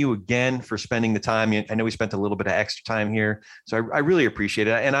thanking you again for spending the time. I know we spent a little bit of extra time here, so I really appreciate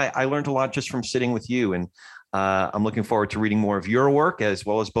it. And I learned a lot just from sitting with you. And I'm looking forward to reading more of your work as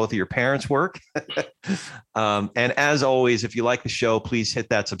well as both of your parents' work. And as always, if you like the show, please hit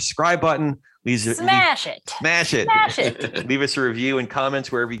that subscribe button. Smash it. Leave us a review and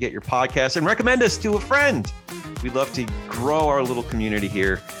comments wherever you get your podcasts, and recommend us to a friend. We'd love to grow our little community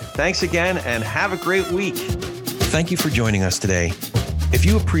here. Thanks again, and have a great week. Thank you for joining us today. If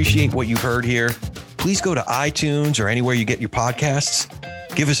you appreciate what you've heard here, please go to iTunes or anywhere you get your podcasts.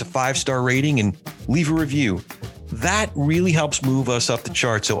 Give us a 5-star rating and leave a review. That really helps move us up the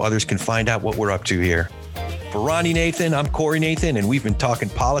chart so others can find out what we're up to here. For Ronnie Nathan, I'm Corey Nathan, and we've been talking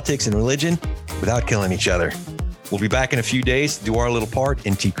politics and religion without killing each other. We'll be back in a few days to do our little part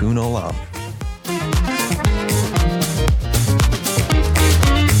in Tikkun Olam.